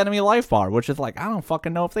see the enemy life bar, which is like, I don't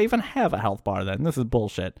fucking know if they even have a health bar then. This is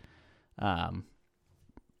bullshit.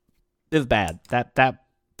 It's bad.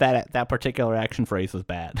 That particular action phrase was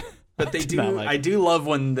bad. But they do I do love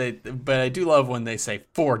when they say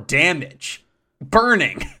 4 damage.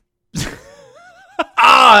 Burning.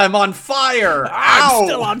 I'm on fire. I'm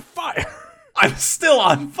still on fire. I'm still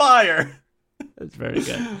on fire. It's very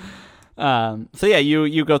good. So yeah,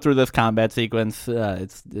 you go through this combat sequence.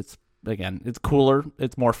 It's again, it's cooler,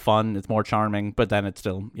 it's more fun, it's more charming, but then it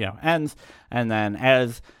still ends. And then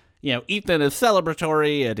as Ethan is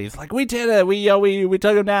celebratory, and he's like, "We did it! We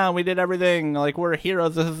took him down. We did everything. Like, we're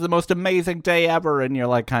heroes. This is the most amazing day ever." And you're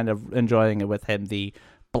like kind of enjoying it with him. The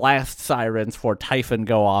blast sirens for Typhon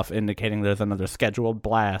go off, indicating there's another scheduled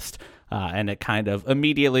blast, and it kind of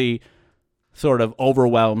immediately sort of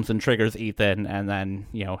overwhelms and triggers Ethan, and then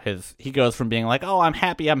he goes from being like, "Oh, I'm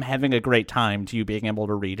happy, I'm having a great time," to you being able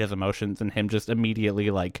to read his emotions, and him just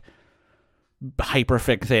immediately like hyper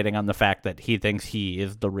fixating on the fact that he thinks he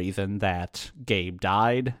is the reason that Gabe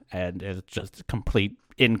died, and is just a complete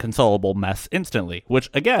inconsolable mess instantly, which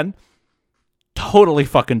again, totally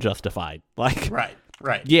fucking justified. Like, right.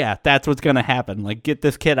 Yeah, that's what's gonna happen. Like, get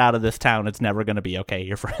this kid out of this town. It's never gonna be okay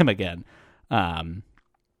here for him again.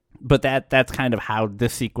 But that's kind of how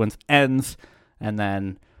this sequence ends, and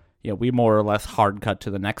then we more or less hard cut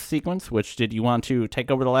to the next sequence. Which, did you want to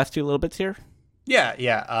take over the last 2 little bits here?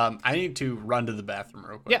 Yeah. I need to run to the bathroom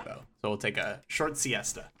real quick though, so we'll take a short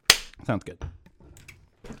siesta. Sounds good.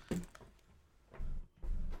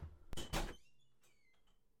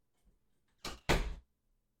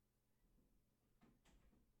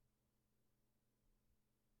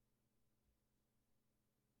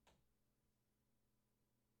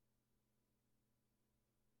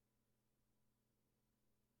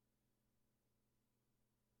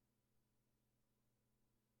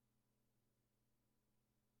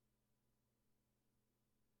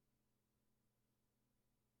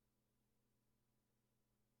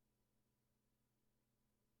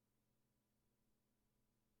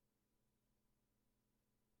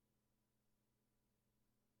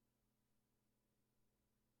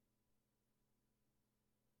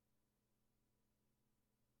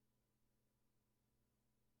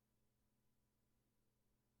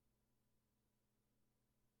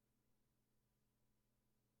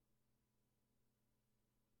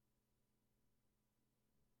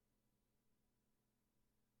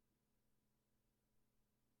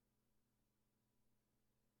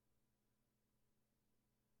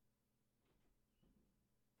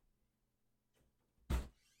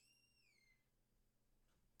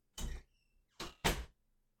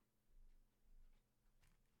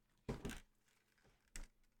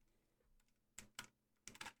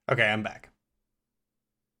 Okay, I'm back.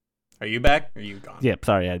 Are you back? Or are you gone? Yep,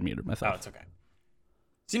 sorry, I muted Oh, myself. it's okay.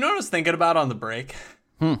 So you know what I was thinking about on the break?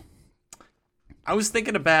 I was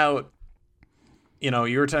thinking about, we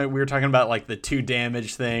were talking about like the 2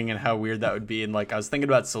 damage thing and how weird that would be, and like I was thinking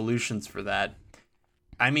about solutions for that.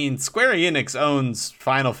 I mean, Square Enix owns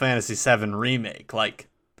Final Fantasy VII Remake. Like,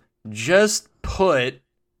 just put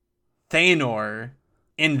Thanor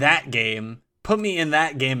in that game. Put me in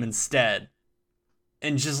that game instead,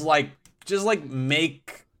 and just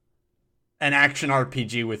make an action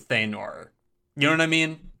RPG with Thanor. You know what I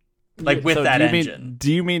mean? Like with that engine.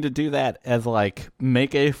 Do you mean to do that as like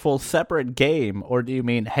make a full separate game, or do you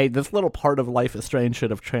mean, hey, this little part of Life is Strange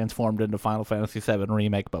should have transformed into Final Fantasy VII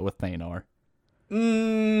Remake, but with Thanor?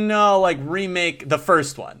 No, like remake the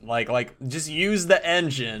first one. Like just use the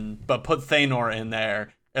engine, but put Thanor in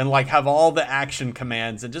there, and like have all the action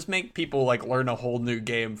commands, and just make people like learn a whole new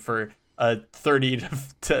game for a 30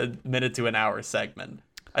 to minute to an hour segment.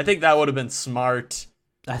 I think that would have been smart.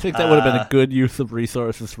 I think that would have been a good use of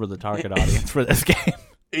resources for the target audience for this game.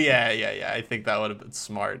 Yeah. I think that would have been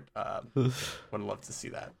smart. Would have loved to see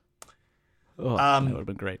that. That would have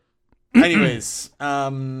been great. Anyways,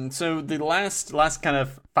 so the last kind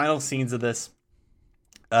of final scenes of this,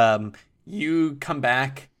 you come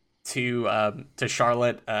back to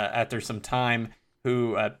Charlotte after some time.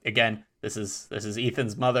 Who again, this is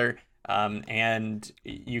Ethan's mother. And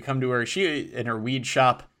you come to her. She in her weed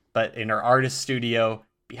shop, but in her artist studio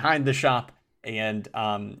behind the shop, and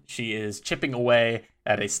she is chipping away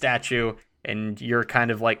at a statue, and you're kind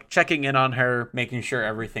of like checking in on her, making sure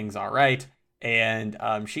everything's all right, and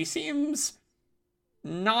she seems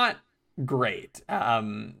not great.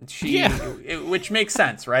 Which makes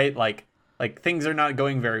sense, right? Like things are not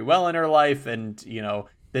going very well in her life, and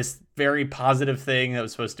this very positive thing that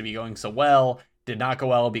was supposed to be going so well did not go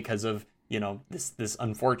well because of this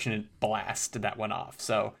unfortunate blast that went off.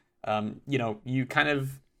 So you kind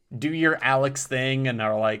of do your Alex thing and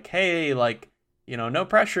are like, hey, like, no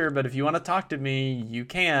pressure, but if you want to talk to me, you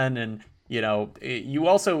can. And, you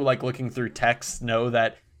also, like, looking through text, know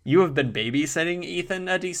that you have been babysitting Ethan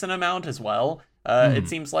a decent amount as well. It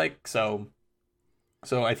seems like. So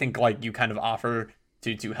I think, like, you kind of offer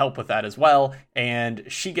to help with that as well. And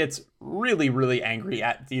she gets really, really angry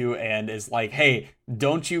at you and is like, hey,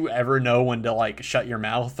 don't you ever know when to, like, shut your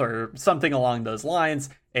mouth or something along those lines?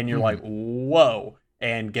 And you're like, whoa,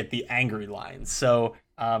 and get the angry lines. So,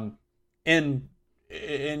 and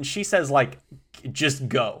she says, like, just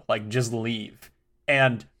go, like, just leave.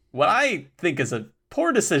 And what I think is a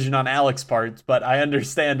poor decision on Alex's part, but I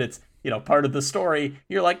understand it's, part of the story.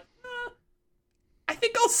 You're like, I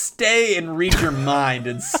think I'll stay and read your mind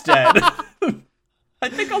instead. I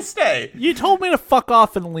think I'll stay. You told me to fuck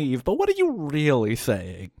off and leave, but what are you really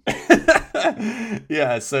saying?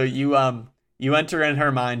 Yeah, so you enter in her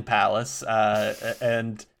mind palace,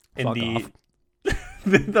 and in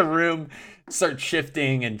the room starts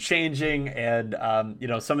shifting and changing, and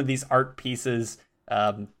some of these art pieces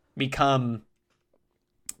become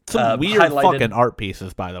some weird highlighted. Fucking art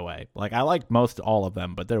pieces, by the way. Like, I like most all of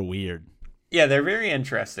them, but they're weird. Yeah, they're very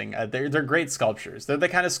interesting. They're great sculptures. They're the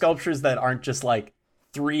kind of sculptures that aren't just like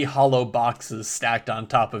 3 hollow boxes stacked on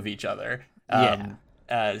top of each other.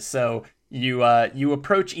 So you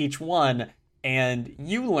approach each one, and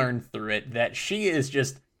you learn through it that she is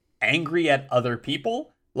just angry at other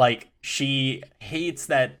people. Like, she hates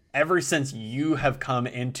that ever since you have come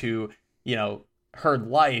into, her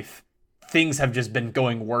life, things have just been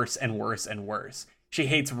going worse and worse and worse. She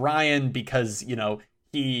hates Ryan because,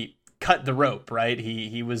 he cut the rope, right?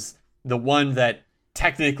 He was the one that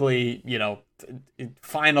technically,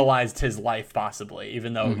 finalized his life possibly,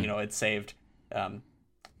 even though, it saved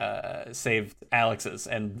Alex's,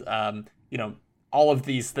 and all of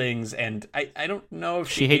these things. And I don't know if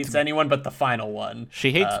she hates anyone but the final one.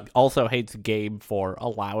 She also hates Gabe for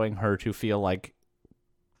allowing her to feel like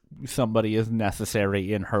somebody is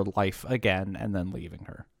necessary in her life again and then leaving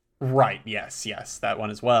her. Right, yes, that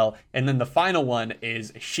one as well. And then the final one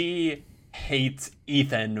is she hates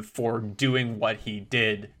Ethan for doing what he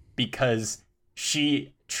did because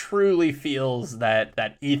she truly feels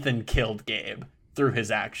that Ethan killed Gabe through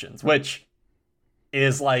his actions, which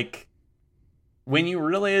is like, when you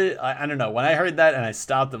really, I don't know, when I heard that and I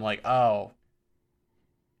stopped, I'm like, oh,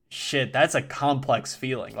 shit, that's a complex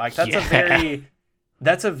feeling. Like, that's a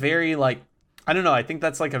very, like, I don't know, I think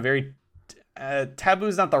that's like a very, taboo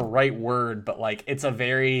is not the right word, but like it's an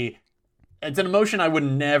emotion I would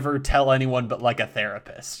never tell anyone but like a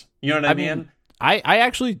therapist. You know what I mean? I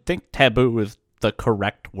actually think taboo is the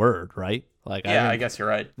correct word, right? Like, Yeah, I guess you're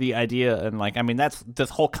right. the idea, and like, I mean, that's this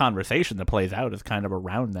whole conversation that plays out is kind of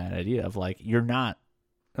around that idea of like, you're not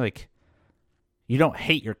like, you don't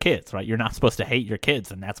hate your kids, right? You're not supposed to hate your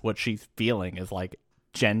kids, and that's what she's feeling is like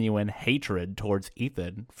genuine hatred towards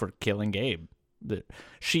Ethan for killing Gabe. That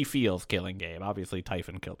she feels killing Gabe. Obviously,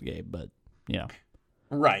 Typhon killed Gabe, but you know,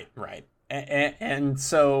 Right. And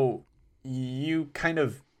so you kind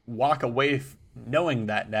of walk away knowing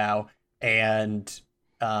that now, and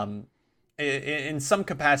in some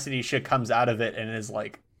capacity, she comes out of it and is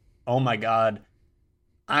like, "Oh my God,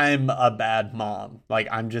 I'm a bad mom. Like,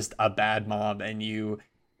 I'm just a bad mom." And you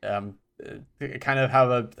kind of have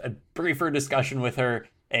a briefer discussion with her,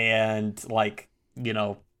 and like, you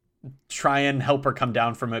know, try and help her come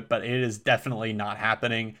down from it, but it is definitely not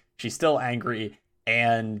happening. She's still angry,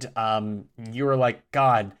 and you were like,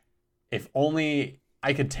 God, if only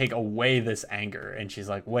I could take away this anger. And she's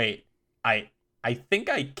like, wait, I think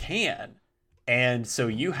I can. And so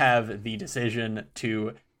you have the decision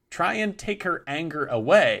to try and take her anger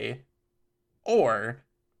away, or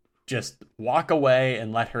just walk away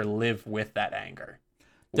and let her live with that anger.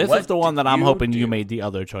 this What is the one do that I'm hoping you do? made the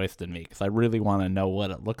other choice than me because I really want to know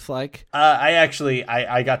what it looks like. I actually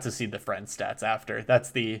I got to see the friend stats after.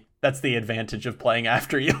 That's the advantage of playing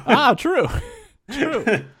after you. True,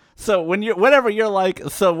 true. So whenever you're like,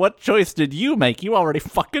 so what choice did you make? You already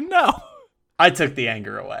fucking know. I took the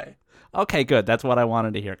anger away. Okay, good. That's what I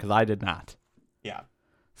wanted to hear because I did not. Yeah.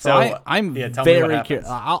 So I'm yeah, tell me what very happens. curious.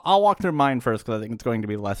 I'll walk through mine first because I think it's going to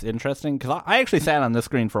be less interesting. Because I actually sat on this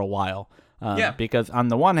screen for a while. Yeah. Because on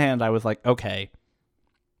the one hand, I was like, okay,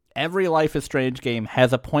 every Life is Strange game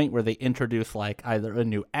has a point where they introduce like either a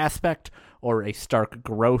new aspect or a stark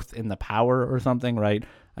growth in the power or something, right?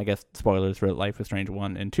 I guess spoilers for Life is Strange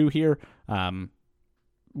 1 and 2 here.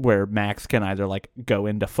 Where Max can either like go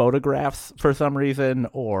into photographs for some reason,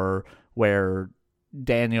 or where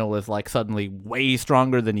Daniel is like suddenly way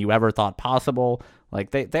stronger than you ever thought possible.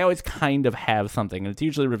 Like they always kind of have something, and it's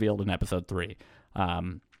usually revealed in episode 3.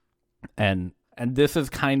 And this is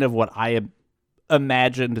kind of what I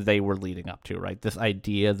imagined they were leading up to, right? This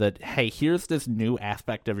idea that, hey, here's this new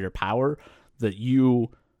aspect of your power that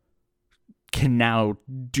you can now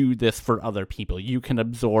do this for other people. You can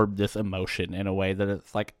absorb this emotion in a way that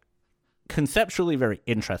it's like conceptually very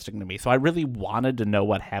interesting to me. So I really wanted to know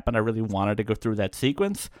what happened. I really wanted to go through that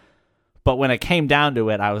sequence. But when it came down to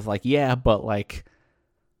it, I was like, yeah, but like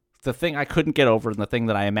the thing I couldn't get over and the thing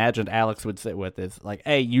that I imagined Alex would sit with is like,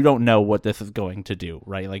 A, you don't know what this is going to do,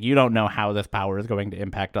 right? Like you don't know how this power is going to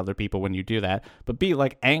impact other people when you do that. But B,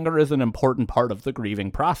 like anger is an important part of the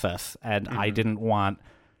grieving process. And I didn't want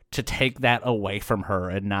to take that away from her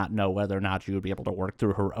and not know whether or not she would be able to work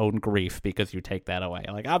through her own grief because you take that away.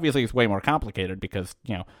 Like, obviously, it's way more complicated because,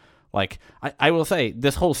 you know, like, I will say,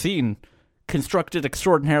 this whole scene constructed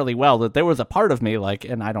extraordinarily well, that there was a part of me, like,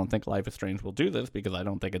 and I don't think Life is Strange will do this because I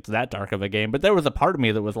don't think it's that dark of a game, but there was a part of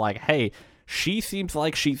me that was like, hey, she seems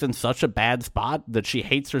like she's in such a bad spot that she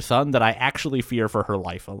hates her son that I actually fear for her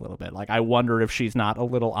life a little bit. Like, I wonder if she's not a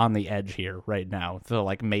little on the edge here right now. So,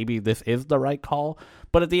 like, maybe this is the right call.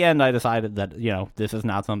 But at the end, I decided that, you know, this is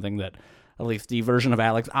not something that at least the version of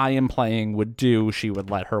Alex I am playing would do. She would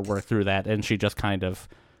let her work through that, and she just kind of,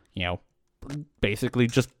 you know, basically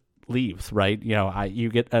just leaves, right? You know, you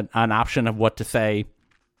get an option of what to say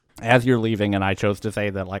as you're leaving, and I chose to say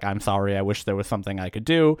that, like, I'm sorry, I wish there was something I could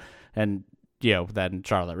do. And, you know, then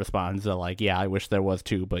Charlotte responds to, like, yeah, I wish there was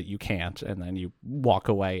too, but you can't. And then you walk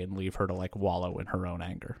away and leave her to, like, wallow in her own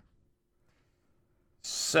anger.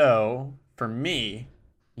 So, for me,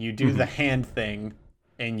 you do the hand thing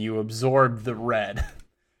and you absorb the red.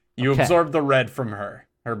 You absorb the red from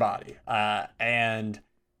her body. And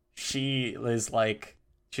she is like,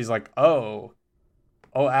 she's like, oh,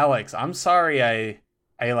 Alex, I'm sorry I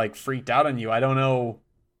like freaked out on you. I don't know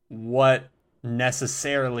what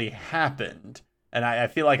necessarily happened. And I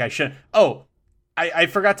feel like I should. Oh, I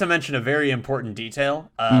forgot to mention a very important detail.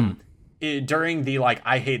 During the, like,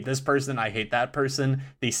 I hate this person, I hate that person,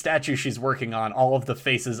 the statue she's working on, all of the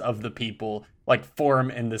faces of the people, like,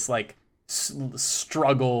 form in this, like,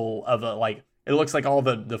 struggle of a, like, it looks like all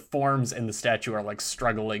the forms in the statue are, like,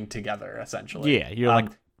 struggling together, essentially. Yeah, you're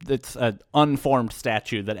like, it's an unformed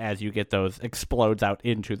statue that, as you get those, explodes out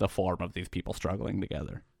into the form of these people struggling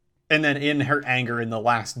together. And then in her anger in the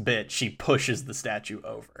last bit, she pushes the statue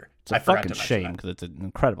over. It's a fucking shame because it's an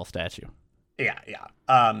incredible statue. Yeah.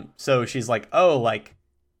 So she's like, oh, like,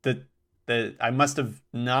 the I must have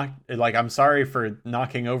knocked, like, I'm sorry for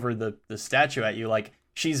knocking over the statue at you. Like,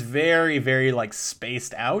 she's very, very, like,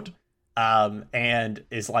 spaced out. And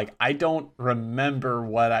is like, I don't remember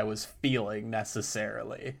what I was feeling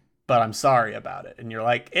necessarily, but I'm sorry about it. And you're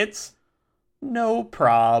like, it's no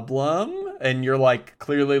problem. And you're like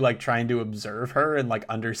clearly like trying to observe her and like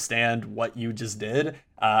understand what you just did.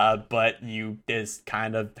 But you just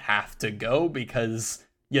kind of have to go because,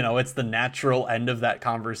 you know, it's the natural end of that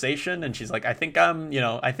conversation. And she's like, I think I'm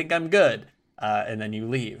good. And then you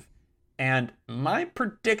leave. And my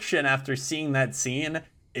prediction after seeing that scene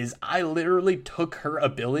is I literally took her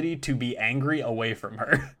ability to be angry away from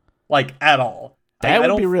her. Like, at all. That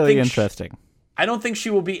would be really interesting. I don't think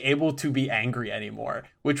she will be able to be angry anymore,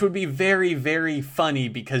 which would be very, very funny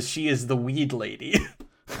because she is the weed lady.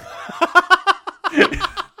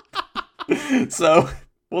 So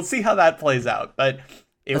we'll see how that plays out. But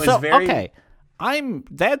it was very... Okay.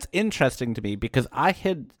 That's interesting to me because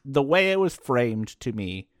the way it was framed to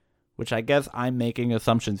me, which I guess I'm making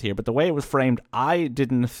assumptions here, but the way it was framed, I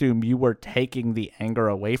didn't assume you were taking the anger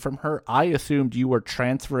away from her. I assumed you were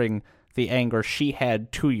transferring the anger she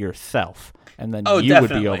had to yourself, and then you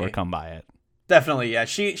definitely would be overcome by it. Definitely, yeah.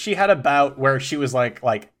 She had a bout where she was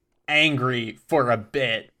like angry for a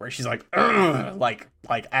bit, where she's like, ugh, like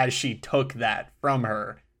as she took that from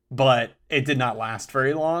her, but it did not last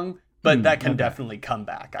very long. But that can definitely come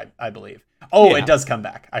back, I believe. Oh, yeah. It does come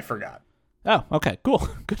back. I forgot. Oh, okay, cool.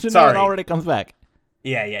 Good to know it already comes back.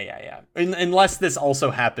 Yeah. Unless this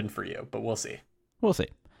also happened for you, but we'll see. We'll see.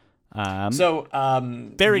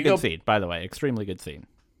 Very good scene, by the way. Extremely good scene.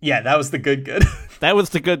 Yeah, that was the good. That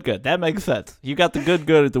was the good. That makes sense. You got the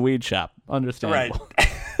good at the weed shop. Understandable.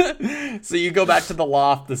 Right. So you go back to the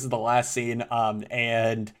loft. This is the last scene.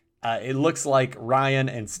 And it looks like Ryan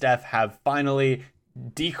and Steph have finally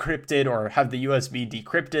decrypted or have the USB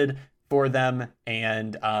decrypted for them.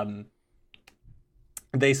 And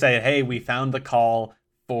they say, hey, we found the call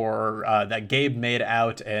for that Gabe made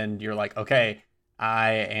out. And you're like, okay,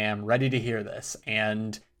 I am ready to hear this.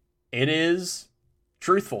 And it is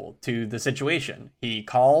truthful to the situation. He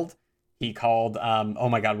called, oh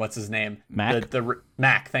my God, what's his name? Mac?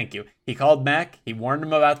 Mac, thank you. He called Mac. He warned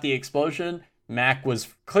him about the explosion. Mac was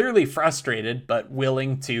clearly frustrated, but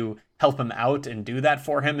willing to help him out and do that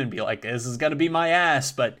for him and be like, this is going to be my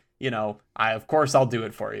ass, but, you know, of course I'll do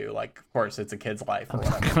it for you. Like, of course, it's a kid's life or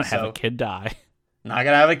whatever. I'm not going to have a kid die. Not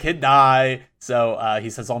going to have a kid die. So he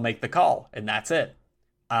says, I'll make the call, and that's it.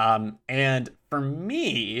 And for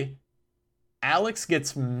me, Alex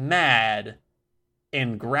gets mad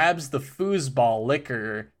and grabs the foosball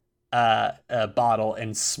liquor bottle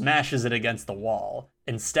and smashes it against the wall.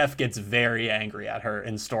 And Steph gets very angry at her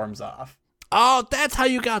and storms off. Oh, that's how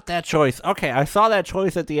you got that choice. Okay, I saw that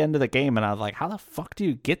choice at the end of the game, and I was like, how the fuck do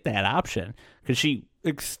you get that option? Because she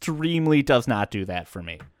extremely does not do that for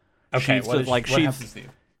me. Okay, she's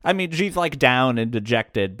she's like down and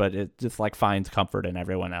dejected, but it just like finds comfort in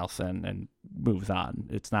everyone else and moves on.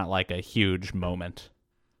 It's not like a huge moment.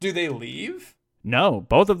 Do they leave? No,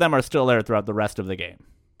 both of them are still there throughout the rest of the game.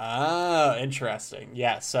 Ah, interesting.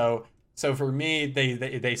 Yeah, so for me,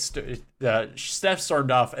 Steph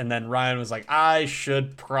stormed off, and then Ryan was like, I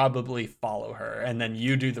should probably follow her, and then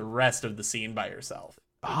you do the rest of the scene by yourself.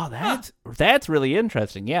 Oh, that's really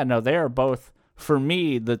interesting. Yeah, no, they are both, for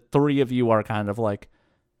me, the three of you are kind of like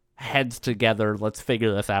heads together. Let's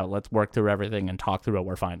figure this out. Let's work through everything and talk through what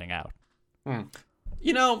we're finding out.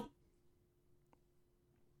 You know,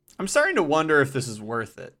 I'm starting to wonder if this is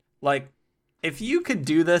worth it. Like, if you could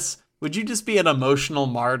do this, would you just be an emotional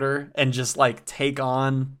martyr and just like take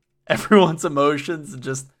on everyone's emotions and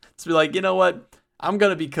just be like, you know what? I'm going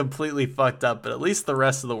to be completely fucked up, but at least the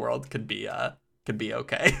rest of the world could be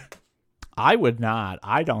okay. I would not.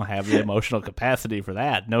 I don't have the emotional capacity for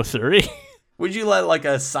that. No, sirree. Would you let like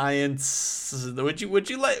a science? Would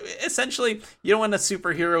you let essentially? You know when a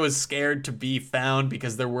superhero is scared to be found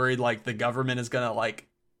because they're worried like the government is gonna like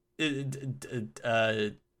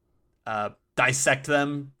dissect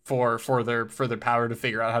them for their power to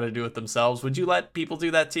figure out how to do it themselves. Would you let people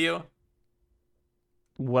do that to you?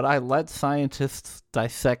 Would I let scientists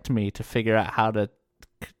dissect me to figure out how to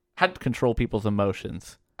control people's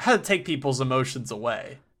emotions? How to take people's emotions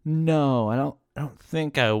away? No, I don't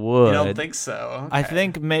think I would. You don't think so? Okay. I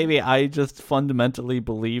think maybe I just fundamentally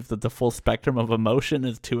believe that the full spectrum of emotion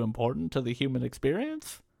is too important to the human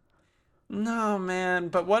experience. No, man.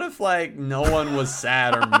 But what if like no one was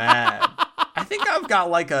sad or mad? I think I've got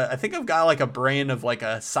like a brain of like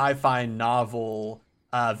a sci-fi novel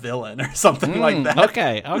villain or something like that.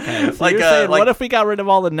 Okay. So you're saying, what if we got rid of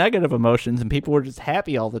all the negative emotions and people were just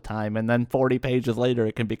happy all the time, and then 40 pages later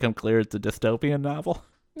it can become clear it's a dystopian novel?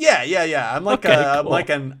 Yeah. I'm like I'm like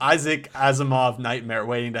an Isaac Asimov nightmare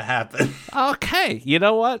waiting to happen. Okay, you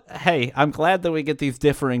know what? Hey, I'm glad that we get these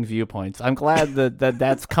differing viewpoints. I'm glad that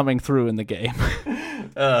that's coming through in the game.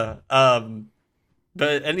 uh, um,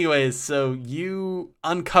 but anyways, so you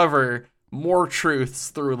uncover more truths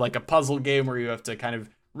through like a puzzle game where you have to kind of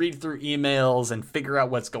read through emails and figure out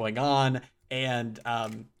what's going on. And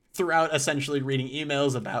throughout essentially reading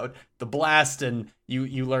emails about the blast, and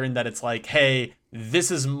you learn that it's like, hey,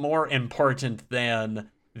 this is more important than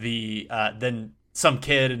than some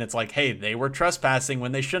kid, and it's like, hey, they were trespassing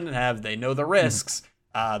when they shouldn't have. They know the risks.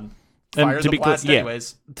 Fire the blast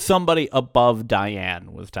anyways. Somebody above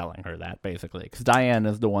Diane was telling her that, basically, because Diane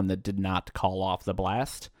is the one that did not call off the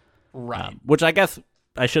blast. Right. Which I guess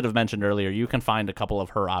I should have mentioned earlier. You can find a couple of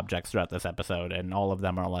her objects throughout this episode, and all of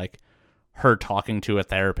them are like her talking to a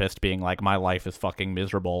therapist, being like, my life is fucking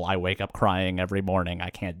miserable. I wake up crying every morning. I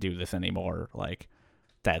can't do this anymore. Like,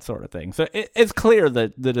 that sort of thing. So it's clear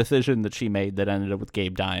that the decision that she made that ended up with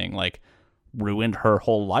Gabe dying, like, ruined her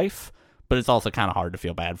whole life. But it's also kind of hard to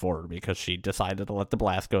feel bad for her because she decided to let the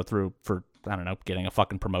blast go through for, I don't know, getting a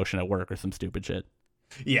fucking promotion at work or some stupid shit.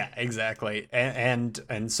 Yeah, exactly.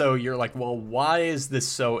 And so you're like, well, why is this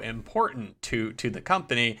so important to the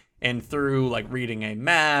company? And through like reading a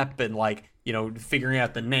map and like, you know, figuring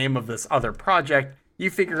out the name of this other project, you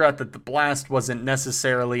figure out that the blast wasn't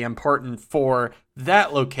necessarily important for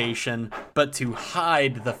that location, but to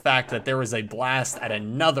hide the fact that there was a blast at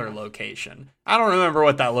another location. I don't remember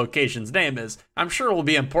what that location's name is. I'm sure it will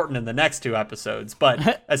be important in the next 2 episodes,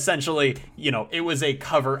 but essentially, you know, it was a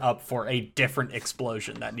cover up for a different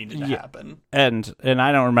explosion that needed to happen. And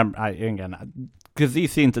I don't remember, again, because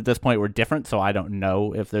these scenes at this point were different, so I don't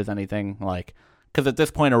know if there's anything like, because at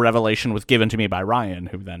this point a revelation was given to me by Ryan,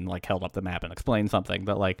 who then like held up the map and explained something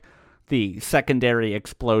that like the secondary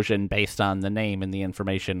explosion based on the name and the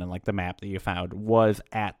information and like the map that you found was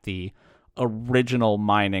at the original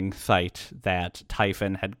mining site that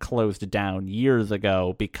Typhon had closed down years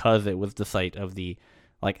ago because it was the site of the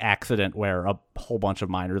like accident where a whole bunch of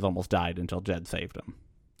miners almost died until Jed saved them.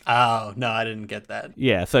 Oh, no, I didn't get that.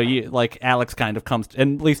 Yeah, so you like Alex kind of comes,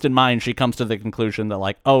 and at least in mine, she comes to the conclusion that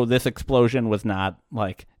like, oh, this explosion was not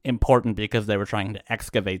like important because they were trying to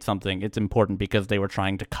excavate something. It's important because they were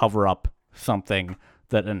trying to cover up something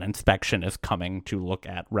that an inspection is coming to look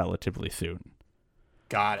at relatively soon.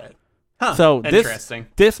 Got it. Huh, so interesting.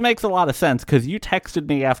 This makes a lot of sense because you texted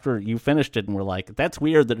me after you finished it and were like, that's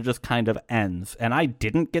weird that it just kind of ends. And I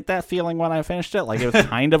didn't get that feeling when I finished it. Like, it was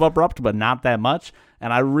kind of abrupt, but not that much.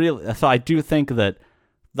 And I do think that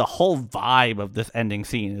the whole vibe of this ending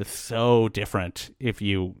scene is so different if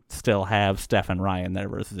you still have Steph and Ryan there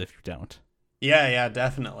versus if you don't. Yeah,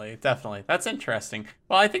 definitely. That's interesting.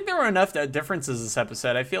 Well, I think there were enough differences this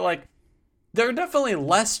episode. I feel like there are definitely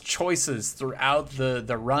less choices throughout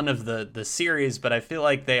the run of the series, but I feel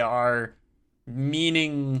like they are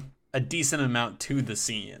meaning a decent amount to the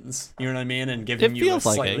scenes. You know what I mean? And giving you a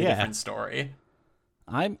slightly different story.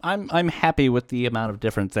 I'm happy with the amount of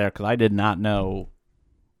difference there because I did not know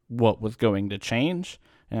what was going to change,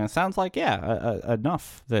 and it sounds like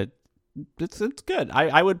enough that it's good.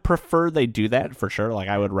 I would prefer they do that for sure. Like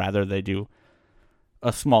I would rather they do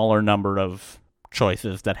a smaller number of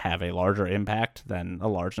choices that have a larger impact than a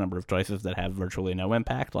large number of choices that have virtually no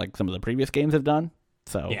impact, like some of the previous games have done.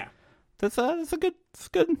 So yeah, that's a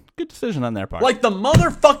good decision on their part. Like the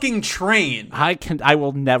motherfucking train. I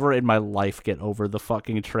will never in my life get over the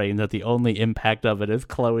fucking train. That the only impact of it is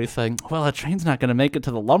Chloe saying, "Well, a train's not going to make it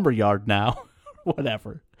to the lumberyard now."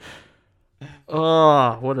 Whatever.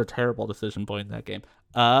 Oh, what a terrible decision point in that game.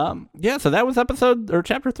 Yeah. So that was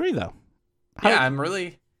chapter 3, though.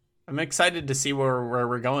 I'm excited to see where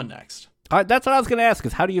we're going next. That's what I was going to ask,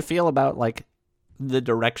 is how do you feel about like the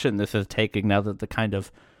direction this is taking now that the kind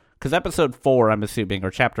of, because episode 4, I'm assuming,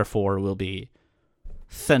 or chapter 4 will be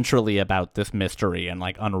centrally about this mystery and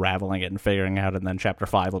like unraveling it and figuring out, and then chapter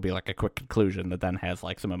 5 will be like a quick conclusion that then has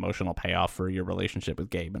like some emotional payoff for your relationship with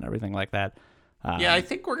Gabe and everything like that. Yeah, I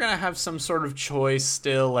think we're going to have some sort of choice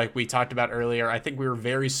still, like we talked about earlier. I think we were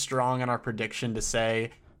very strong in our prediction to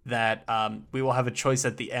say that we will have a choice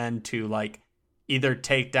at the end to like either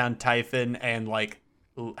take down Typhon and like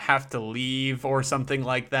have to leave or something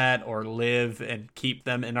like that, or live and keep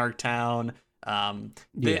them in our town.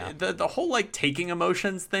 The whole like taking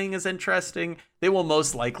emotions thing is interesting. They will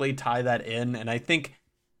most likely tie that in, and I think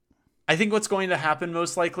what's going to happen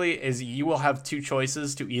most likely is you will have 2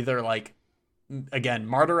 choices to either like, again,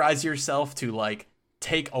 martyrize yourself to like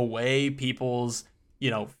take away people's, you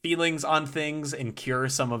know, feelings on things and cure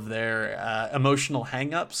some of their emotional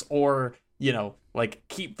hangups, or, you know, like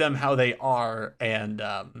keep them how they are and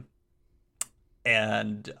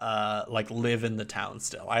like live in the town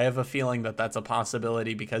still. I have a feeling that that's a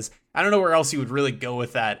possibility because I don't know where else you would really go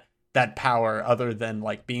with that that power other than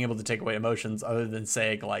like being able to take away emotions, other than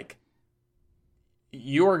saying like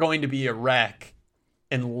you are going to be a wreck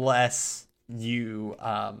unless you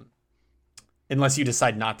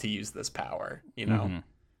decide not to use this power, you know.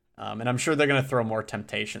 And I'm sure they're going to throw more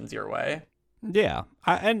temptations your way. Yeah,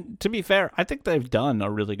 and to be fair, I think they've done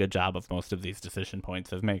a really good job of most of these decision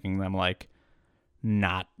points of making them like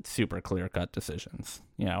not super clear-cut decisions.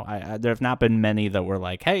 You know, there have not been many that were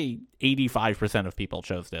like, hey, 85% of people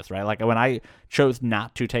chose this, right? Like when I chose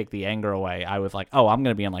not to take the anger away, I was like, oh, I'm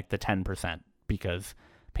going to be in like the 10% because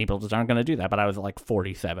people just aren't going to do that. But I was at like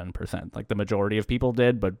 47%. Like the majority of people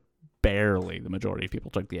did, but barely the majority of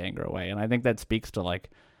people took the anger away. And I think that speaks to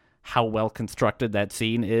like how well constructed that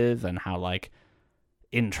scene is and how like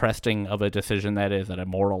interesting of a decision that is at a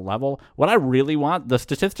moral level. What I really want, the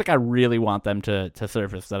statistic I really want them to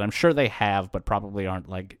surface that I'm sure they have but probably aren't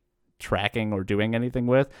like tracking or doing anything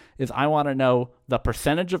with, is I want to know the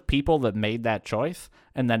percentage of people that made that choice,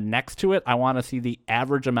 and then next to it I want to see the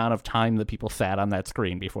average amount of time that people sat on that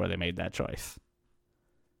screen before they made that choice.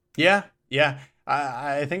 Yeah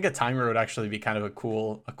I think a timer would actually be kind of a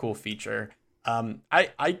cool feature.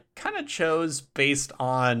 I kind of chose based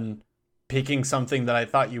on picking something that I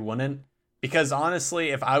thought you wouldn't, because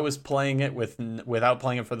honestly, if I was playing it without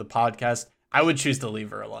playing it for the podcast, I would choose to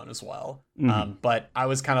leave her alone as well. But I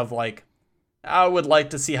was kind of like, I would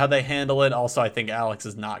like to see how they handle it. Also, I think Alex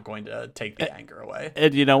is not going to take the anger away.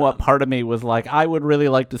 And you know what? Part of me was like, I would really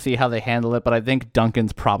like to see how they handle it, but I think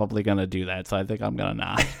Duncan's probably going to do that, so I think I'm going to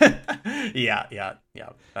not. Yeah.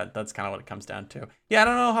 That's kind of what it comes down to. Yeah, I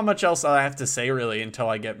don't know how much else I have to say, really, until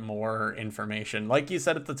I get more information. Like you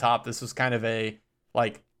said at the top, this was kind of a,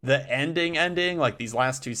 like, the ending. Like, these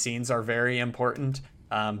last two scenes are very important.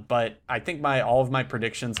 But I think all of my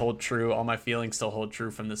predictions hold true. All my feelings still hold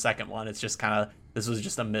true from the second one. It's just kind of, this was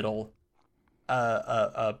just a middle, what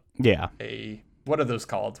are those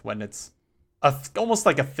called when it's almost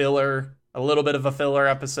like a filler, a little bit of a filler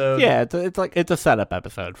episode? Yeah, it's like, it's a setup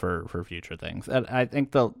episode for future things. And I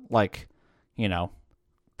think this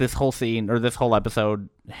whole scene or this whole episode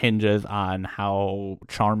hinges on how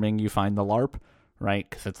charming you find the LARP, right?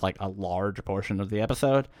 Because it's like a large portion of the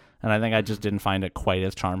episode. And I think I just didn't find it quite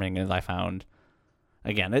as charming as I found.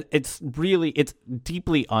 Again, it's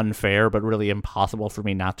deeply unfair, but really impossible for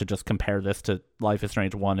me not to just compare this to Life is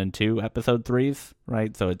Strange 1 and 2 episode 3s,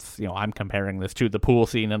 right? So it's, I'm comparing this to the pool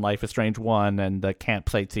scene in Life is Strange 1 and the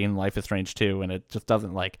campsite scene in Life is Strange 2, and it just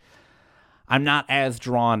doesn't I'm not as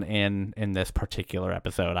drawn in this particular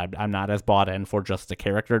episode. I'm not as bought in for just the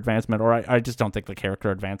character advancement, or I just don't think the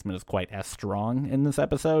character advancement is quite as strong in this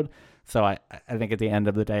episode. So I think at the end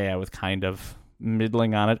of the day, I was kind of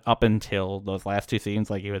middling on it up until those last two scenes,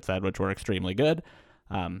 like you had said, which were extremely good.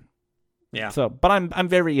 Yeah. So, but I'm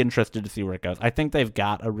very interested to see where it goes. I think they've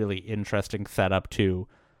got a really interesting setup to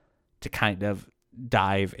kind of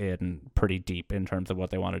dive in pretty deep in terms of what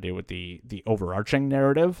they want to do with the overarching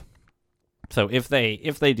narrative. So if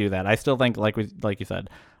they do that, I still think, like you said,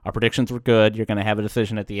 our predictions were good. You're going to have a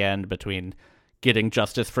decision at the end between getting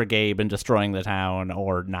justice for Gabe and destroying the town,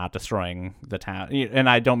 or not destroying the town. And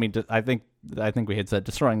I don't mean to. I think we had said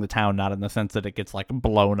destroying the town, not in the sense that it gets like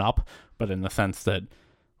blown up, but in the sense that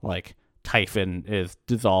like Typhon is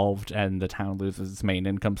dissolved and the town loses its main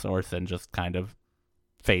income source and just kind of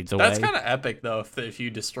fades away. That's kind of epic, though, if you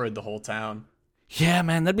destroyed the whole town. Yeah,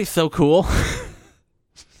 man, that'd be so cool.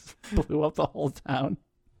 Blew up the whole town.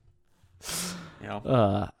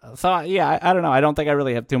 Yeah. So yeah, I don't know. I don't think I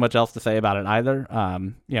really have too much else to say about it either.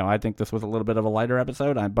 I think this was a little bit of a lighter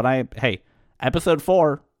episode, hey, episode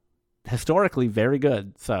 4, historically very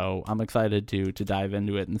good. So I'm excited to dive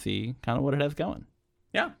into it and see kind of what it has going.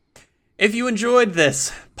 Yeah. If you enjoyed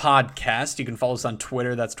this podcast, you can follow us on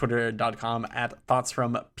Twitter. That's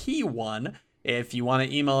twitter.com/thoughtsfrompl1. If you want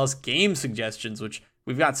to email us game suggestions, which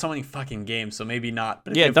we've got so many fucking games, so maybe not.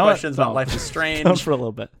 But if you have questions about Life is Strange, don't for a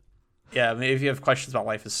little bit. Yeah, maybe if you have questions about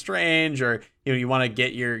Life is Strange, or you want to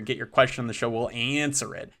get your question on the show, we'll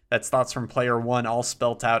answer it. That's thoughtsfromplayer1, all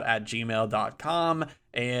spelt out, @gmail.com.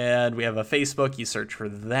 And we have a Facebook. You search for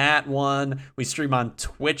that one. We stream on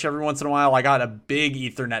Twitch every once in a while. I got a big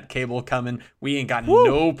Ethernet cable coming. We ain't got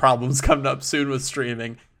no problems coming up soon with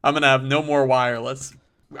streaming. I'm going to have no more wireless.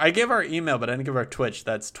 I gave our email, but I didn't give our Twitch.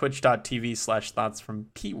 That's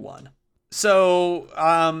twitch.tv/thoughtsfrompl1. So,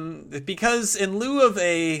 because in lieu of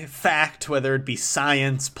a fact, whether it be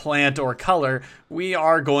science, plant, or color, we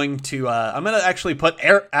are going to, I'm going to actually put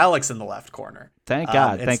Alex in the left corner. Thank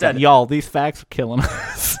God. Thank God. Y'all, these facts are killing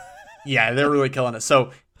us. Yeah, they're really killing us.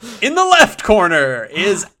 So, in the left corner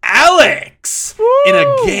is Alex. In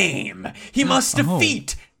a game, he must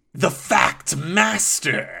defeat the fact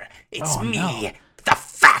master. It's Oh, me, no. the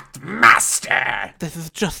Fact Master. This is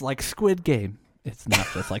just like Squid Game. It's not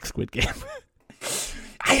just like Squid Game.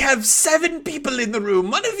 I have 7 people in the room.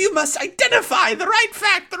 One of you must identify the right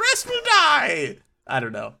fact. The rest will die. I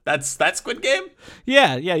don't know. That's Squid Game?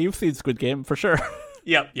 yeah, you've seen Squid Game for sure.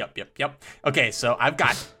 Yep. Okay, so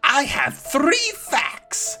I have 3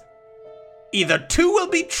 facts. Either 2 will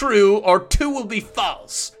be true or 2 will be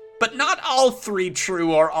false, but not all 3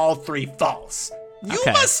 true or all 3 false. You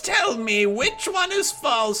Okay. must tell me which one is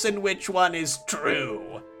false and which one is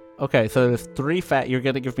true. Okay, so there's 3 facts. You're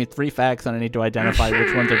gonna give me 3 facts, and I need to identify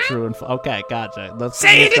which ones are true and okay, gotcha.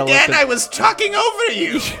 Say it again. I was talking over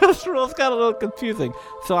you. This rules got a little confusing.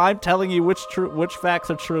 So I'm telling you which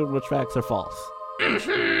facts are true and which facts are false.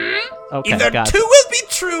 Mm-hmm. Okay, Either gotcha. 2 will be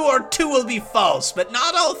true or 2 will be false, but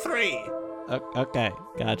not all 3. Okay,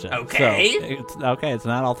 gotcha. Okay. So, it's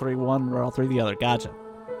not all 3 one or all 3 the other. Gotcha.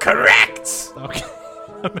 Correct. Okay,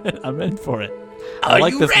 I'm in for it. Are I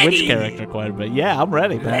like you this ready? witch character quite a bit. Yeah, I'm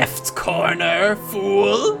ready, man. Left corner,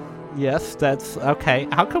 fool. Yes, that's okay.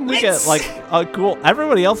 How come we Let's- get like a cool?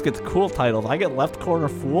 Everybody else gets cool titles. I get left corner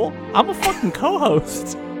fool. I'm a fucking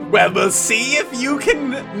co-host. Well, we'll see if you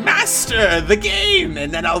can master the game,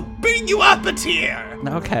 and then I'll bring you up a tier.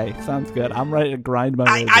 Okay, sounds good. I'm ready to grind my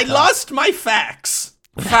way. I lost my facts.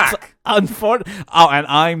 Fuck. Unfortunately. Oh, and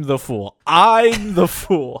I'm the fool. I'm the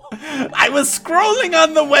fool. I was scrolling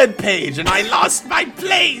on the webpage, and I lost my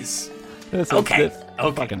place. This is Okay, this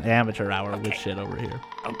okay. fucking amateur hour with shit over here.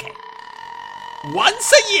 Okay.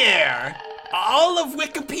 Once a year, all of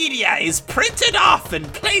Wikipedia is printed off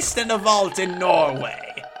and placed in a vault in Norway.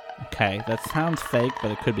 Okay, that sounds fake,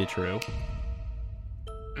 but it could be true.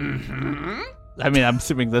 Mm-hmm. I mean, I'm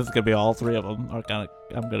assuming this is gonna be all 3 of them. I'm gonna.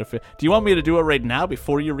 Do you want me to do it right now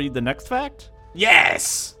before you read the next fact?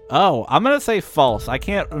 Yes. Oh, I'm gonna say false. I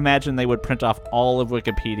can't imagine they would print off all of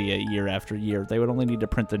Wikipedia year after year. They would only need to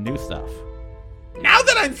print the new stuff. Now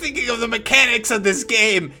that I'm thinking of the mechanics of this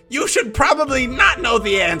game, you should probably not know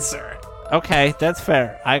the answer. Okay, that's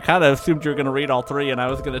fair. I kind of assumed you were gonna read all 3, and I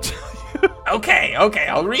was gonna tell you. Okay,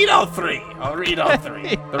 I'll read all 3.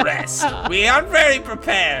 The rest. We aren't very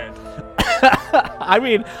prepared. I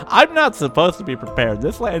mean, I'm not supposed to be prepared.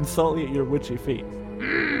 This lands solely at your witchy feet.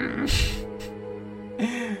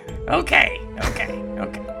 Okay.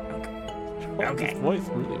 His voice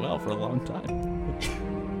really well for a long time.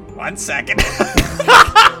 1 second.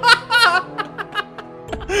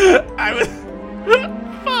 I was...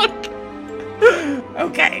 Fuck.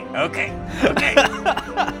 Okay.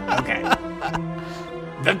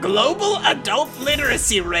 The global adult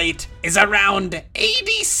literacy rate is around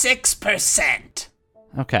 86%.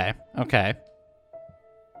 Okay.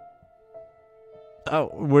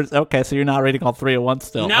 Oh, okay. So you're not reading all 3 at once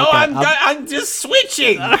still? No, Okay, I'm just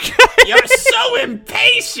switching. Okay. You're so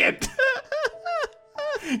impatient.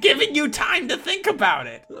 Giving you time to think about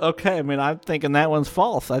it. Okay. I mean, I'm thinking that one's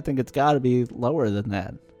false. I think it's got to be lower than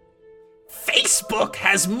that. Facebook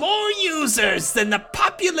has more users than the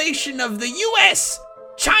population of the US,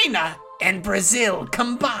 China, and Brazil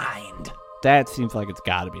combined. That seems like it's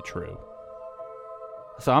got to be true.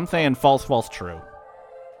 So I'm saying false, true.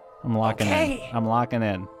 I'm locking Okay. in. I'm locking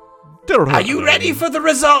in. Are you ready for the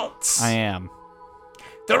results? I am.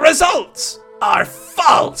 The results are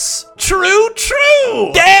false. True.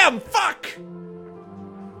 Damn! Fuck!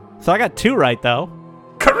 So I got 2 right, though.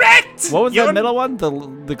 Correct. What was that middle one?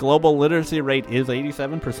 The global literacy rate is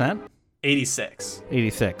 87%? 86.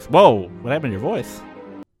 86. Whoa, what happened to your voice?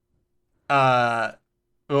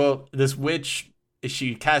 Well, this witch,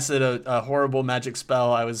 she casted a horrible magic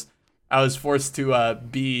spell. I was forced to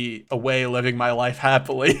be away living my life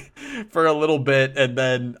happily for a little bit, and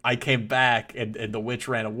then I came back, and the witch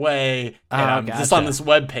ran away. And I'm just on this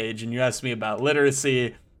webpage, and you asked me about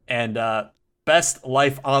literacy, and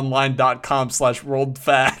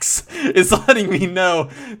bestlifeonline.com/worldfacts is letting me know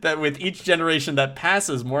that with each generation that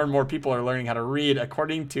passes, more and more people are learning how to read.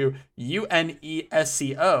 According to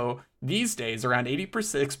UNESCO, these days, around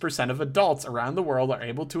 86% of adults around the world are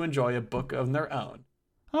able to enjoy a book of their own.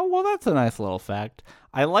 Oh, well, that's a nice little fact.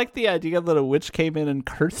 I like the idea that a witch came in and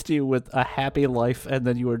cursed you with a happy life, and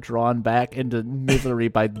then you were drawn back into misery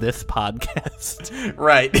by this podcast.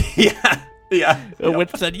 Right. Yeah. A witch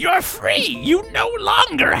said, "You're free! You no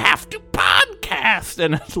longer have to podcast!"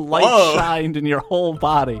 And light shined in your whole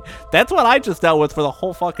body. That's what I just dealt with for the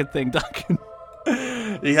whole fucking thing, Duncan.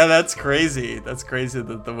 Yeah, that's crazy. That's crazy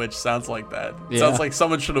that the witch sounds like that. Yeah. Sounds like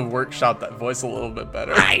someone should have workshopped that voice a little bit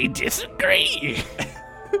better. I disagree.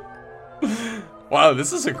 Wow,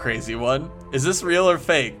 this is a crazy one. Is this real or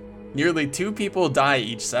fake? Nearly 2 people die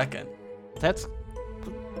each second. That's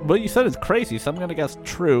Well, you said it's crazy, so I'm gonna guess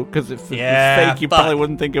true. Because if Yeah, it's fake, you fuck. probably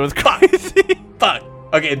wouldn't think it was crazy. Fuck.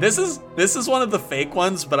 Okay, this is one of the fake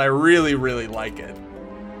ones, but I really, really like it.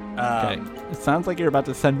 Okay. It sounds like you're about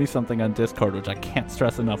to send me something on Discord, which I can't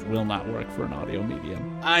stress enough will not work for an audio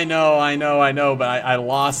medium. I know, but I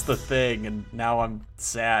lost the thing, and now I'm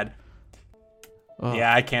sad. Oh.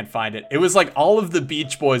 Yeah, I can't find it. It was like all of the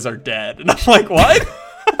Beach Boys are dead, and I'm like, what?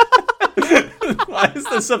 Why is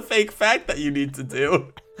this a fake fact that you need to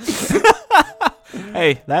do?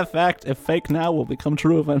 Hey, that fact, if fake now, will become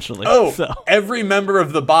true eventually. Oh, So. every member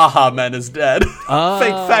of the Baja Men is dead. Oh.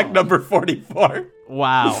 Fake fact number 44.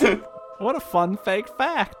 Wow. What a fun fake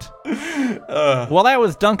fact. Well, that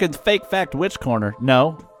was Duncan's fake fact witch corner.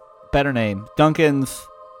 No. Better name. Duncan's...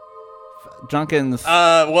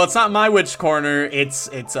 Well, it's not my witch corner. It's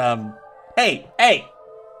hey,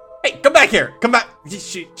 come back here. Come back.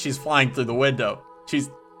 She's flying through the window. She's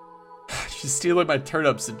stealing my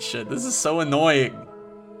turnips and shit. This is so annoying.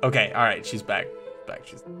 Okay, all right, she's back.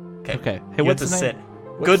 She's okay. Okay. Hey, you what's have to the sit. name?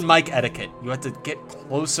 Good mic etiquette. You have to get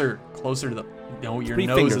closer to the. No, your Three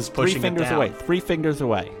nose fingers. is pushing Three fingers it down. away. 3 fingers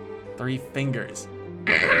away. 3 fingers.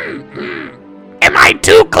 Am I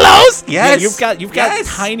too close? Yes. Yeah, you've got Yes.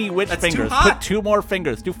 tiny witch That's fingers. Too hot. Put 2 more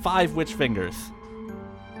fingers. Do 5 witch fingers.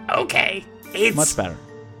 Okay. It's Much better.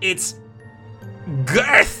 It's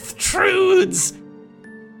Gertrude's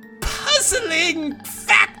puzzling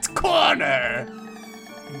fact corner.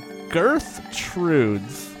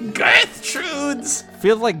 Gertrude's. Gertrude's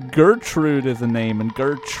Feels like Gertrude is a name, and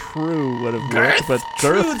Gertrude would have worked, but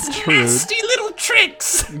Gertrude's nasty little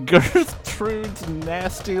tricks. Gertrude's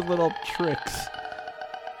nasty little tricks.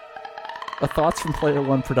 Thoughts from Player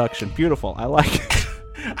One production. Beautiful. I like it.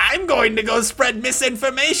 I'm going to go spread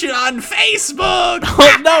misinformation on Facebook.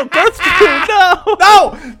 Oh no, Gertrude, no!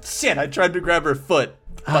 No! Shit, I tried to grab her foot.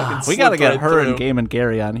 Fucking We gotta slipped get right her through. and Game and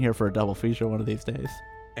Gary on here for a double feature one of these days.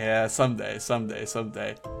 Yeah, someday.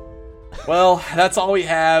 Well, that's all we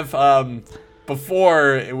have.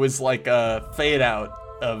 Before, it was like a fade out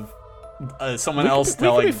of someone else We could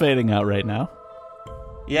telling. be fading out right now.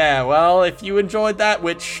 Yeah, well, if you enjoyed that,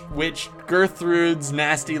 which Gertrude's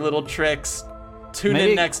nasty little tricks, tune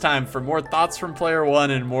Maybe- in next time for more thoughts from Player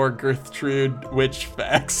One and more Gertrude witch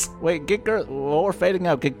facts. Wait, while we're fading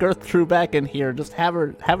out, get Gertrude back in here. Just have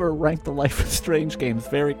her rank the Life is Strange games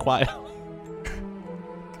very quietly.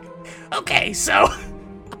 Okay, so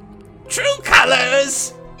True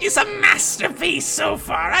Colors is a masterpiece so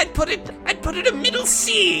far. I'd put it a middle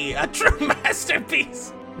C, a true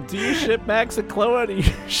masterpiece. Do you ship Max and Chloe, or do you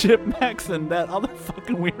ship Max and that other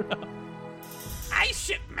fucking weirdo? I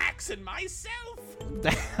ship Max and myself.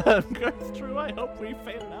 Damn, Gertrude, I hope we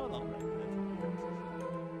faded out already.